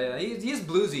 Yeah, he's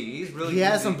bluesy. He's really. He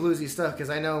has some bluesy stuff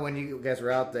because I know when you guys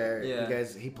were out there,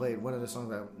 he played one of the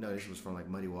songs I noticed was from like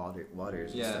Muddy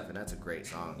Waters and stuff, and that's a great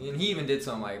song. And he even did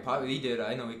some like probably he did.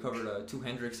 I know he covered 2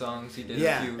 Hendrix songs. He did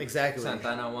a few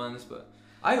Santana ones, but.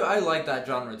 I like that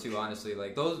genre too, honestly.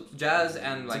 Like those jazz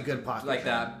and like good pocket, like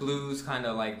that blues kind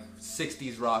of like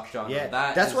 60s rock genre. Yeah,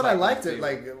 that's what I liked. It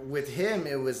like with him,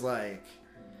 it was like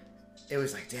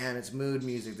damn, it's mood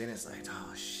music. Then it's like,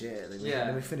 oh shit, like,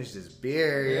 let me finish this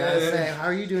beer. You know what I'm saying? How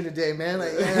are you doing today, man?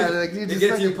 Like like you just it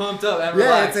gets you pumped up and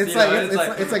relaxed.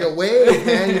 It's like a wave,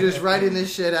 man. You're just writing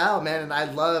this shit out, man. And I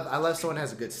love someone who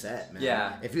has a good set, man.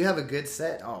 Yeah, if you have a good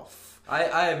set,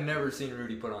 I have never seen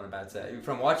Rudy put on a bad set.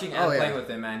 From watching and playing with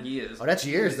him, man, he is. Oh, that's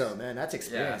years though, man. That's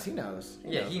experience. Yeah.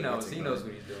 He knows. He knows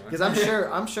what he's doing. Because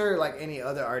I'm sure, like any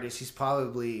other artist, he's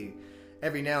probably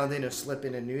every now and then he'll slip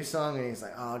in a new song and he's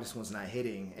like, oh, this one's not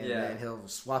hitting, and then he'll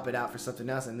swap it out for something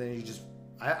else, and then you just.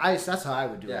 That's how I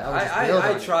would do it.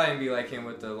 I try and be like him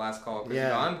with the Last Call. Cause,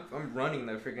 I'm running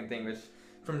the freaking thing, which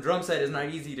from drum set is not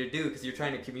easy to do because you're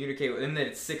trying to communicate with, and then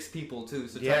it's 6 people too.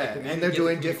 So trying to communicate, and they're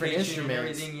doing different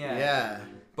instruments. Yeah.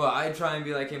 But I try and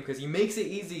be like him because he makes it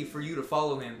easy for you to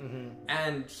follow him,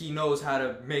 and he knows how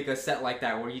to make a set like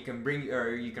that where you can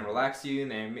you can relax you and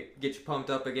then get you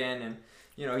pumped up again, and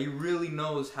he really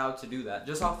knows how to do that.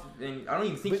 And I don't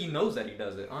even think he knows that he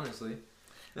does it, honestly.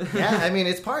 Yeah, I mean,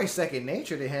 it's probably second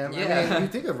nature to him. Yeah. I mean, you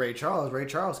think of Ray Charles. Ray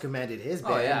Charles commanded his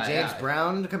band. James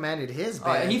Brown commanded his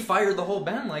band. He fired the whole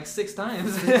band like 6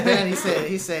 times. Man, he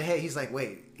said, hey, he's like,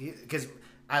 wait, because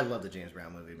I love the James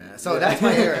Brown movie, man. So that's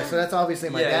my era. So that's obviously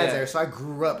my dad's era. So I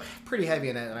grew up pretty heavy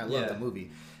in that, and I love the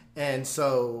movie. And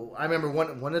so I remember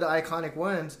one of the iconic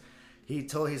ones.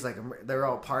 He's like, they're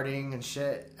all partying and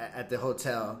shit at the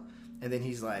hotel, and then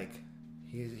he's like.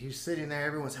 He's sitting there.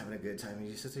 Everyone's having a good time.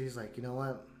 He sits there. He's like, you know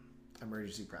what?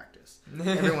 Emergency practice.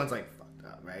 Everyone's like fucked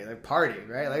up, right? They're partying,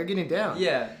 right? Like they're getting down.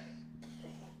 Yeah.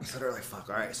 So they're like, fuck,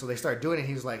 all right. So they start doing it.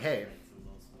 He's like, hey,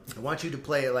 I want you to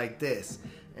play it like this.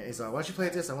 And he's like, I want you to play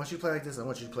it this. I want you to play it like this. I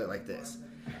want you to play it like this.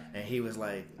 And he was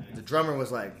like, the drummer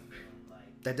was like,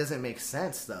 that doesn't make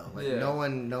sense though. Like no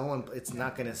one. It's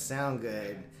not gonna sound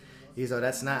good. He's like,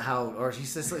 that's not how. Or he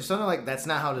says something like, that's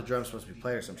not how the drum's supposed to be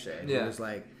played or some shit. And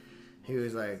He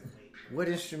was like, what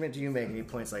instrument do you make? And he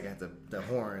points like at the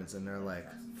horns, and they're like,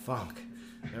 funk.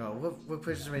 What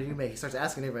instrument do you make? He starts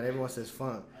asking everyone says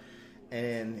funk.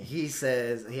 And he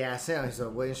asks him, he said,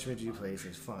 what instrument do you play? He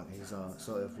says funk. He's all,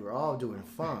 so if we're all doing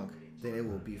funk, then it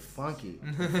will be funky.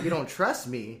 If you don't trust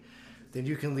me, then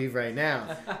you can leave right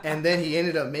now. And then he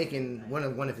ended up making one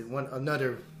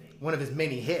of his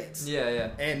many hits.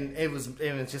 Yeah. And it was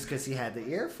just because he had the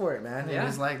ear for it, man. He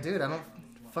was like, dude, I don't.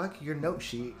 Fuck your note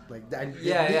sheet, like that.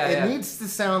 It needs to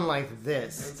sound like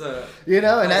this,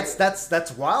 and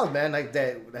that's wild, man. Like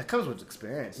that comes with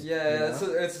experience. Yeah,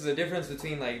 it's the difference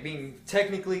between like being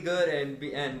technically good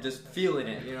and just feeling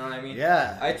it. You know what I mean?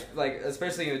 Yeah. I like,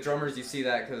 especially in the drummers, you see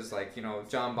that because like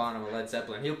John Bonham of Led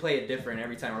Zeppelin, he'll play it different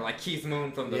every time, or like Keith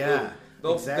Moon from the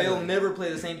Who. They'll never play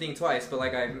the same thing twice. But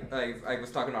like I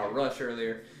was talking about Rush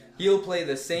earlier, he'll play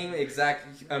the same exact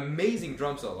amazing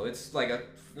drum solo. It's like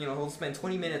he'll spend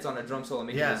 20 minutes on a drum solo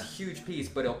making this huge piece,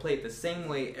 but he'll play it the same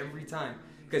way every time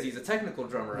because he's a technical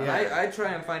drummer. And I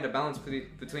try and find a balance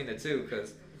between the two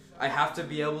because I have to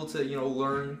be able to,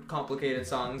 learn complicated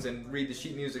songs and read the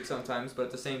sheet music sometimes, but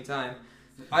at the same time,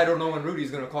 I don't know when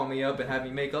Rudy's going to call me up and have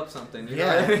me make up something. You know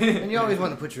what I mean? And you always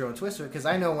want to put your own twist to it because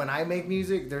I know when I make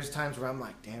music, there's times where I'm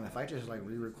like, damn, if I just like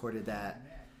re-recorded that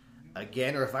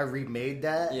again or if I remade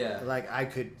that, like I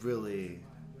could really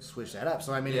switch that up.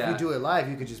 So I mean, if you do it live,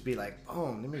 you could just be like,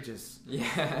 "Oh, let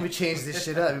me change this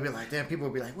shit up." You'd be like, "Damn!" People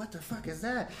would be like, "What the fuck is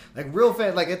that?" Like real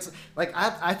fan. Like it's like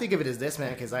I think of it as this,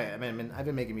 man, because I've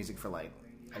been making music for like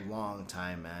a long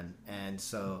time, man, and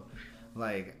so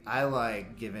like I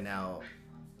like giving out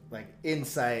like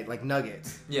insight, like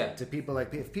nuggets, to people.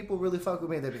 Like if people really fuck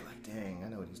with me, they'd be like, "Dang, I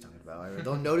know what he's talking about." Or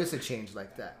they'll notice a change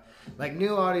like that. Like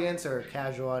new audience or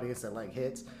casual audience that like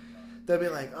hits. They'll be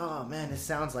like, "Oh man, it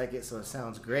sounds like it, so it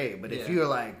sounds great." But if you're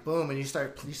like, boom, and you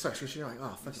start switching, you're like,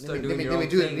 "Oh fuck, let me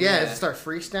do it." Yeah, start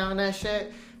freestyling that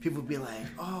shit. People would be like,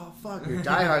 "Oh fuck," your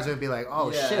diehards would be like,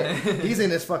 "Oh shit, he's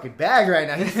in this fucking bag right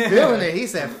now. He's feeling it." He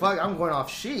said, "Fuck, I'm going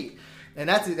off sheet," and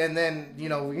that's it. And then you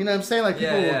know what I'm saying? Like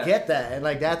people will get that, and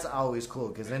like that's always cool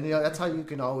because then that's how you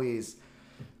can always.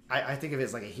 I think of it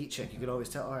as like a heat check. You could always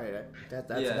tell, all right,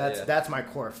 that's my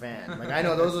core fan. Like I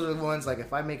know those are the ones. Like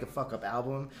if I make a fuck up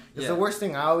album, it's the worst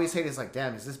thing I always hate is like,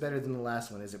 damn, is this better than the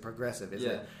last one? Is it progressive?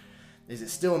 Is it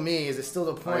still me? Is it still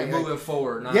the point? Moving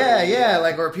forward. Not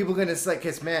Like, or are people gonna like?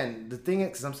 Cause man, the thing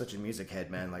is, cause I'm such a music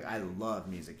head, man. Like I love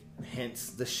music. Hence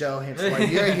the show. Hence why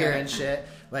you're here and shit.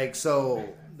 Like so,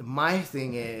 my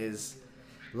thing is,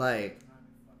 like,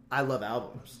 I love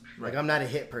albums. Like I'm not a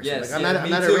hit person. Yes, like I'm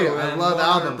not a radio. I love 100%.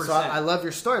 Albums. So I love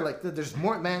your story. Like there's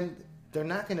more, man. They're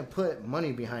not gonna put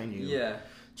money behind you. Yeah.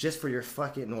 Just for your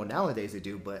fucking. Well, nowadays they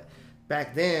do, but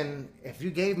back then, if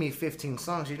you gave me 15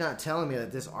 songs, you're not telling me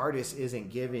that this artist isn't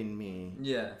giving me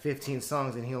 15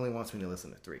 songs and he only wants me to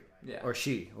listen to 3. Yeah. Or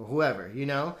she or whoever, you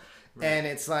know. Right. And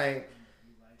it's like.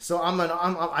 So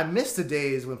I miss the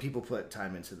days when people put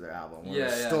time into their album, or the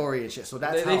story and shit. So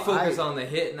that's they focus on the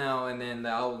hit now, and then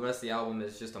the rest of the album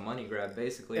is just a money grab,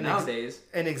 basically nowadays.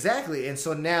 And exactly, and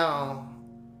so now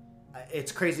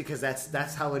it's crazy because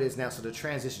that's how it is now. So the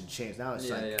transition changed. Now it's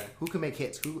who can make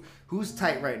hits? Who's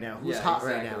tight right now? Who's hot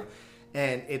right now?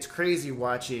 And it's crazy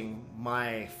watching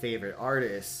my favorite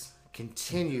artists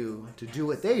continue to do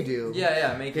what they do.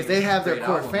 Because they have their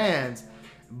core fans,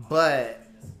 but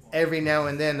every now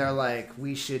and then they're like,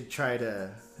 we should try to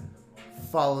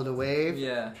follow the wave.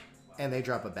 Yeah. And they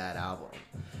drop a bad album.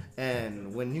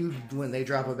 And when they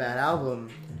drop a bad album,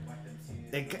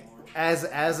 as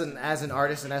an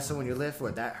artist and as someone you live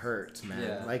for, that hurts, man.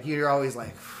 Yeah. Like you're always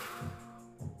like,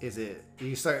 is it?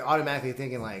 You start automatically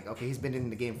thinking like, okay, he's been in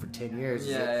the game for 10 years.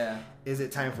 Is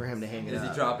it time for him to hang it up? Is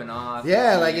he dropping off?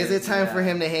 Yeah, like is it time for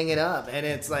him to hang it up? And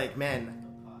it's like, man.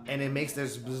 And it makes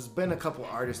there's been a couple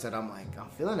artists that I'm like I'm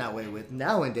feeling that way with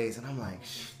nowadays, and I'm like,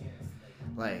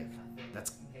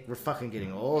 we're fucking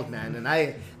getting old, man.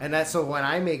 And that's so when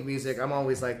I make music, I'm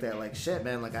always like that, like shit,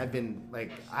 man. Like I'm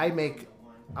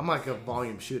like a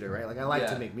volume shooter, right? Like I like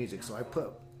to make music, so I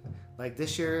put like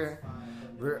this year,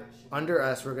 we're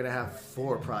gonna have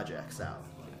 4 projects out,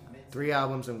 3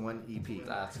 albums and 1 EP.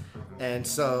 And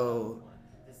so.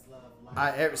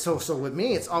 So with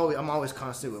me, I'm always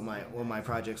constant with my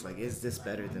projects. Like, is this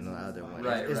better than the other one?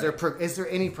 Is there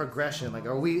any progression? Like,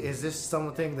 is this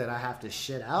something that I have to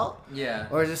shit out? Yeah.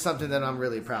 Or is this something that I'm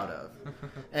really proud of?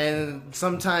 And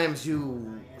sometimes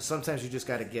you just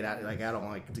got to get out. Like, I don't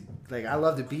like I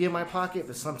love to be in my pocket,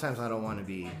 but sometimes I don't want to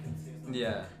be.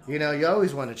 Yeah. You know, you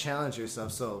always want to challenge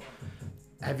yourself. So,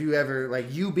 have you ever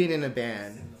you being in a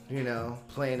band? You know,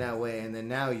 playing that way, and then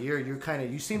now you're kind of,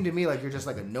 you seem to me like you're just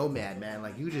like a nomad, man.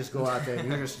 Like you just go out there and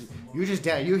you're just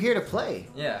down. You're here to play.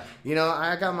 Yeah. You know,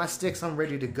 I got my sticks. I'm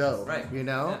ready to go. Right. You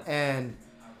know, and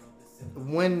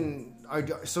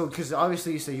because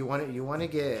obviously you say you want to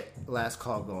get Last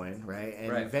Call going, right?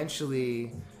 And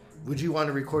eventually, would you want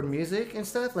to record music and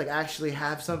stuff? Like actually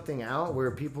have something out where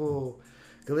people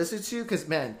could listen to? Because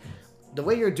man. The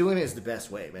way you're doing it is the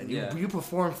best way, man. You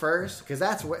perform first, because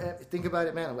that's what. Think about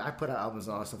it, man. I put out albums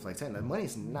and all stuff like that. The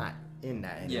money's not in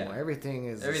that anymore. Everything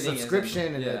is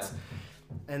subscription,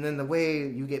 and then the way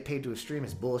you get paid to a stream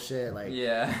is bullshit. Like,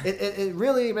 it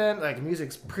really, man. Like,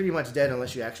 music's pretty much dead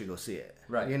unless you actually go see it,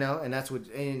 right? You know, and that's what.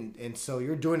 And so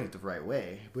you're doing it the right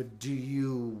way. But do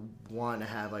you want to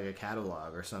have like a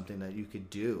catalog or something that you could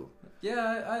do?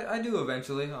 Yeah, I do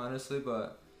eventually, honestly,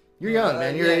 but. You're young,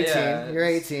 man. You're 18. You're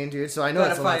 18, dude. So I know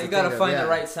you gotta find the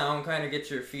right sound, kind of get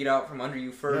your feet out from under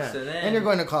you first, and you're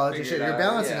going to college and shit. You're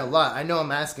balancing a lot. I know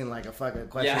I'm asking like a fucking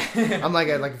question. I'm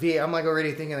I'm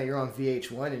already thinking that you're on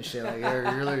VH1 and shit. Like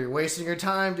you're wasting your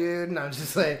time, dude. And I'm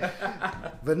just like,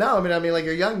 but no, I mean, like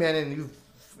you're a young man and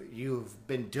you've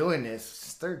been doing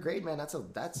this 3rd grade, man. That's a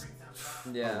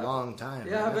long time.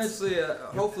 Yeah, man. Eventually,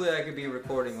 hopefully, I could be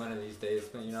recording one of these days.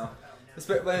 But you know.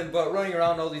 But running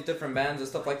around all these different bands and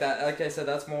stuff like that, like I said,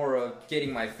 that's more of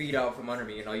getting my feet out from under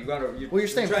me. You know, you're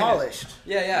staying polished.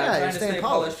 Trying to stay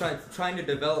polished, trying to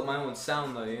develop my own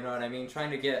sound, though. You know what I mean?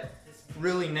 Trying to get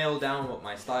really nail down what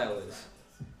my style is,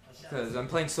 because I'm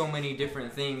playing so many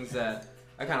different things that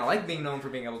I kind of like being known for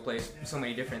being able to play so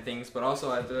many different things. But also,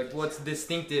 I feel like what's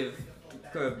distinctive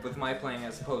with my playing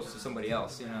as opposed to somebody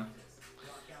else. You know.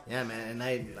 Yeah, man, and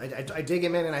I dig it,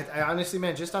 man, and I honestly,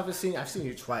 man, just off of seeing, I've seen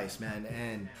you twice, man,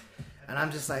 and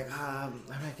I'm just like, I'm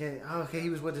like, okay, he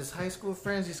was with his high school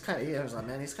friends, I was like,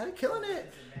 man, he's kind of killing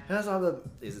it, and I was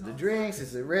is it the drinks,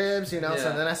 is it ribs, you know,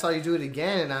 so then I saw you do it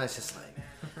again, and I was just like,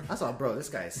 I was like, bro, this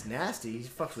guy's nasty, he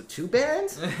fucks with 2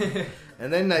 bands,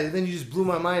 and then you just blew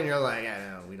my mind, and you're like, yeah,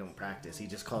 no, we don't practice, he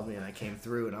just called me, and I came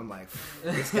through, and I'm like,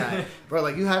 this guy, bro,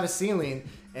 like, you have a ceiling,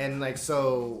 and like,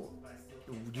 so...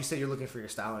 You said you're looking for your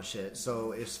style and shit.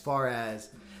 So as far as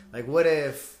like, what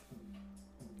if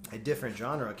a different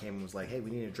genre came and was like, "Hey,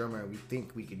 we need a drummer. We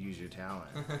think we could use your talent."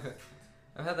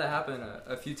 I've had that happen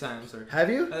a few times. Or have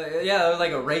you?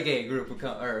 Like a reggae group would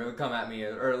come at me,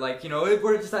 or like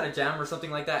we're just at a jam or something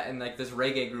like that, and like this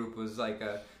reggae group was like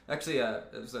it's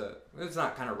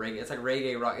not kind of reggae. It's like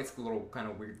reggae rock. It's a little kind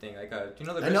of weird thing. Like do you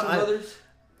know the Grisham Brothers?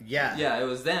 Yeah. Yeah, it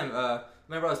was them.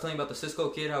 Remember I was telling you about the Cisco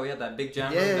Kid, how we had that big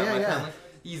jam room that my family?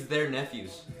 He's their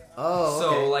nephews. Oh, okay.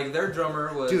 So, like, their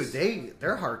drummer was... Dude,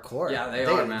 they're hardcore. Yeah, they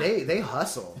are, man. They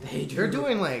hustle. They're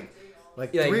doing, like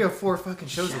 3 or 4 fucking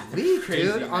shows a week, crazy,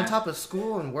 dude, man. on top of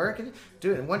school and work.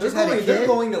 Dude, and one just had a kid. They're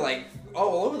going to, like,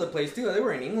 all over the place, too. They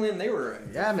were in England. They were...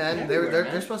 Yeah, man.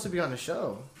 They're supposed to be on the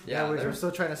show. Yeah, we're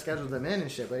still trying to schedule them in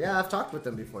and shit. But yeah, I've talked with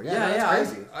them before.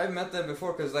 That's crazy. I've met them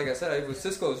before because, like I said, I was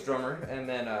Cisco's drummer. And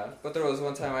then, but there was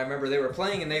one time I remember they were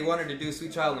playing and they wanted to do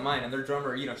Sweet Child of Mine. And their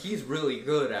drummer, he's really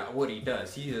good at what he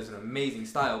does. He has an amazing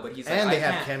style. But he's like, and they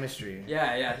have chemistry.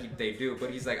 Yeah, they do.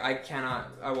 But he's like,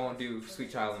 I won't do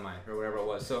Sweet Child of Mine or whatever it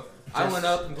was. So I went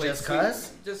up and played just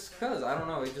cause? Just cause, I don't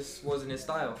know, it just wasn't his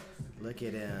style. Look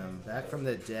at him, back from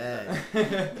the dead.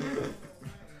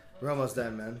 We're almost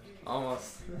done, man.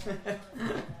 Almost.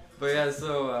 But yeah,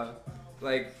 so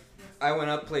like I went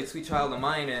up, played Sweet Child of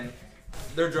Mine, and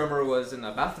their drummer was in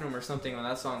the bathroom or something when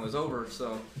that song was over,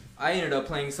 so I ended up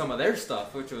playing some of their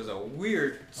stuff, which was a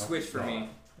weird switch for me.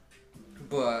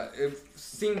 But it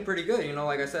seemed pretty good, you know,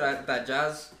 like I said, that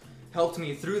jazz helped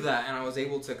me through that, and I was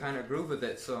able to kind of groove with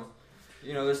it, so,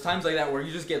 you know, there's times like that where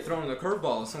you just get thrown in the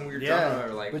curveball, some weird drummer,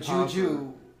 or like but would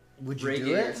you reggae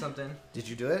do it? or something. Did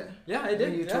you do it? Yeah, I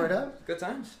did. You tore it up? Good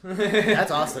times.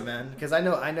 That's awesome, man. Because I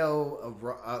know, I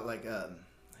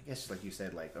guess like you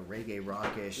said, like a reggae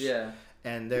rockish. Yeah.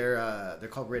 And they're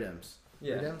called rhythms.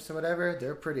 Yeah. Rhythms or whatever.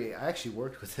 They're pretty. I actually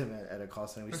worked with them at a call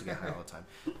center. We used to get high all the time.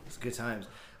 It's good times.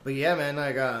 But yeah, man,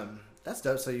 like that's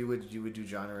dope. So you would do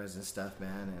genres and stuff,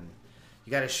 man. And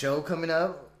you got a show coming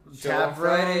up. Tap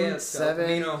Friday Room, at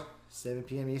 7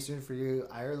 p.m. Eastern for you,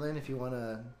 Ireland, if you want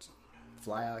to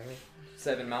fly out here.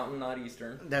 7 Mountain, not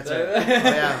Eastern. That's right.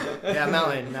 Oh, yeah,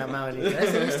 Mountain, not Mountain. Did I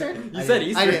say Eastern? You said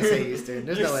Eastern. I didn't say Eastern.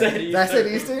 There's no way. Eastern. Did I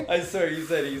say Eastern? I swear you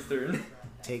said Eastern.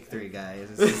 Take 3, guys.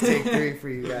 This is take 3 for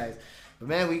you guys. But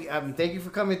man, we thank you for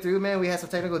coming through, man. We had some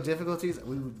technical difficulties.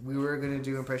 We were gonna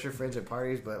do Impress Your Friends at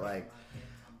parties, but like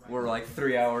we're like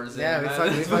 3 hours in. Yeah, we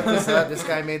fucked this up. This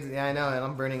guy made. Yeah, I know, and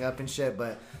I'm burning up and shit.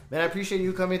 But man, I appreciate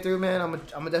you coming through, man. I'm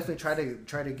gonna definitely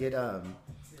try to get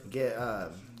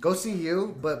go see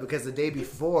you, but because the day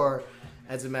before,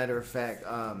 as a matter of fact,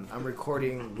 I'm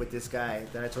recording with this guy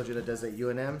that I told you that does that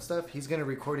UNM stuff. He's gonna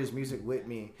record his music with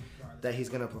me, that he's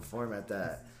gonna perform at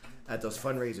those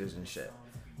fundraisers and shit.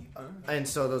 And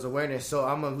so those awareness. So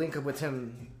I'm gonna link up with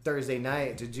him Thursday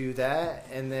night to do that,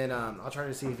 and then I'll try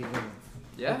to see if he can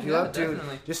hook you up, dude.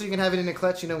 Definitely. Just so you can have it in the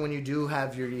clutch, you know, when you do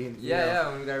have your when we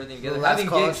got everything together. last Having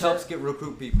call gigs helps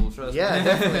recruit people. Trust me. Yeah,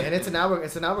 definitely. And it's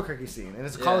an Albuquerque scene, and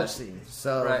it's a college scene.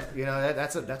 So Right. you know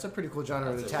that's a pretty cool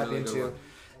genre to tap really good into. one.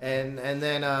 And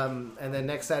then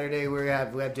next Saturday we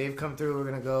have Dave come through. We're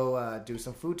gonna go do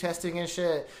some food testing and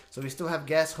shit. So we still have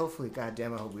guests. Hopefully,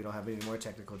 goddamn, I hope we don't have any more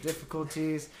technical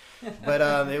difficulties. But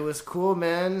it was cool,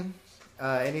 man.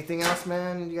 Anything else,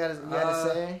 man? You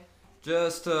gotta say?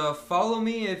 Just follow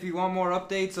me if you want more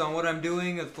updates on what I'm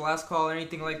doing at the last call or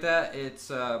anything like that. It's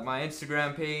my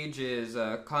Instagram page is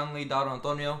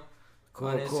conley.antonio. Cool,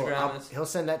 on cool. Instagram. He'll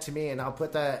send that to me, and I'll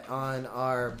put that on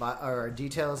our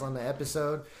details on the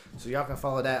episode, so y'all can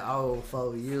follow that. I'll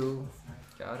follow you.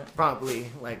 Got it.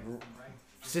 Promptly, like,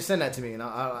 just send that to me, and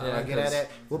I'll get at it.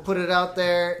 We'll put it out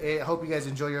there. I hope you guys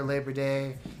enjoy your Labor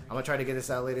Day. I'm gonna try to get this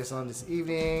out later on this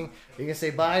evening. You can say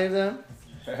bye to them.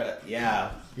 Yeah.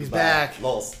 He's back.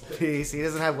 Lols. Peace. He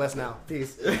doesn't have West now.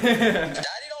 Peace. Daddy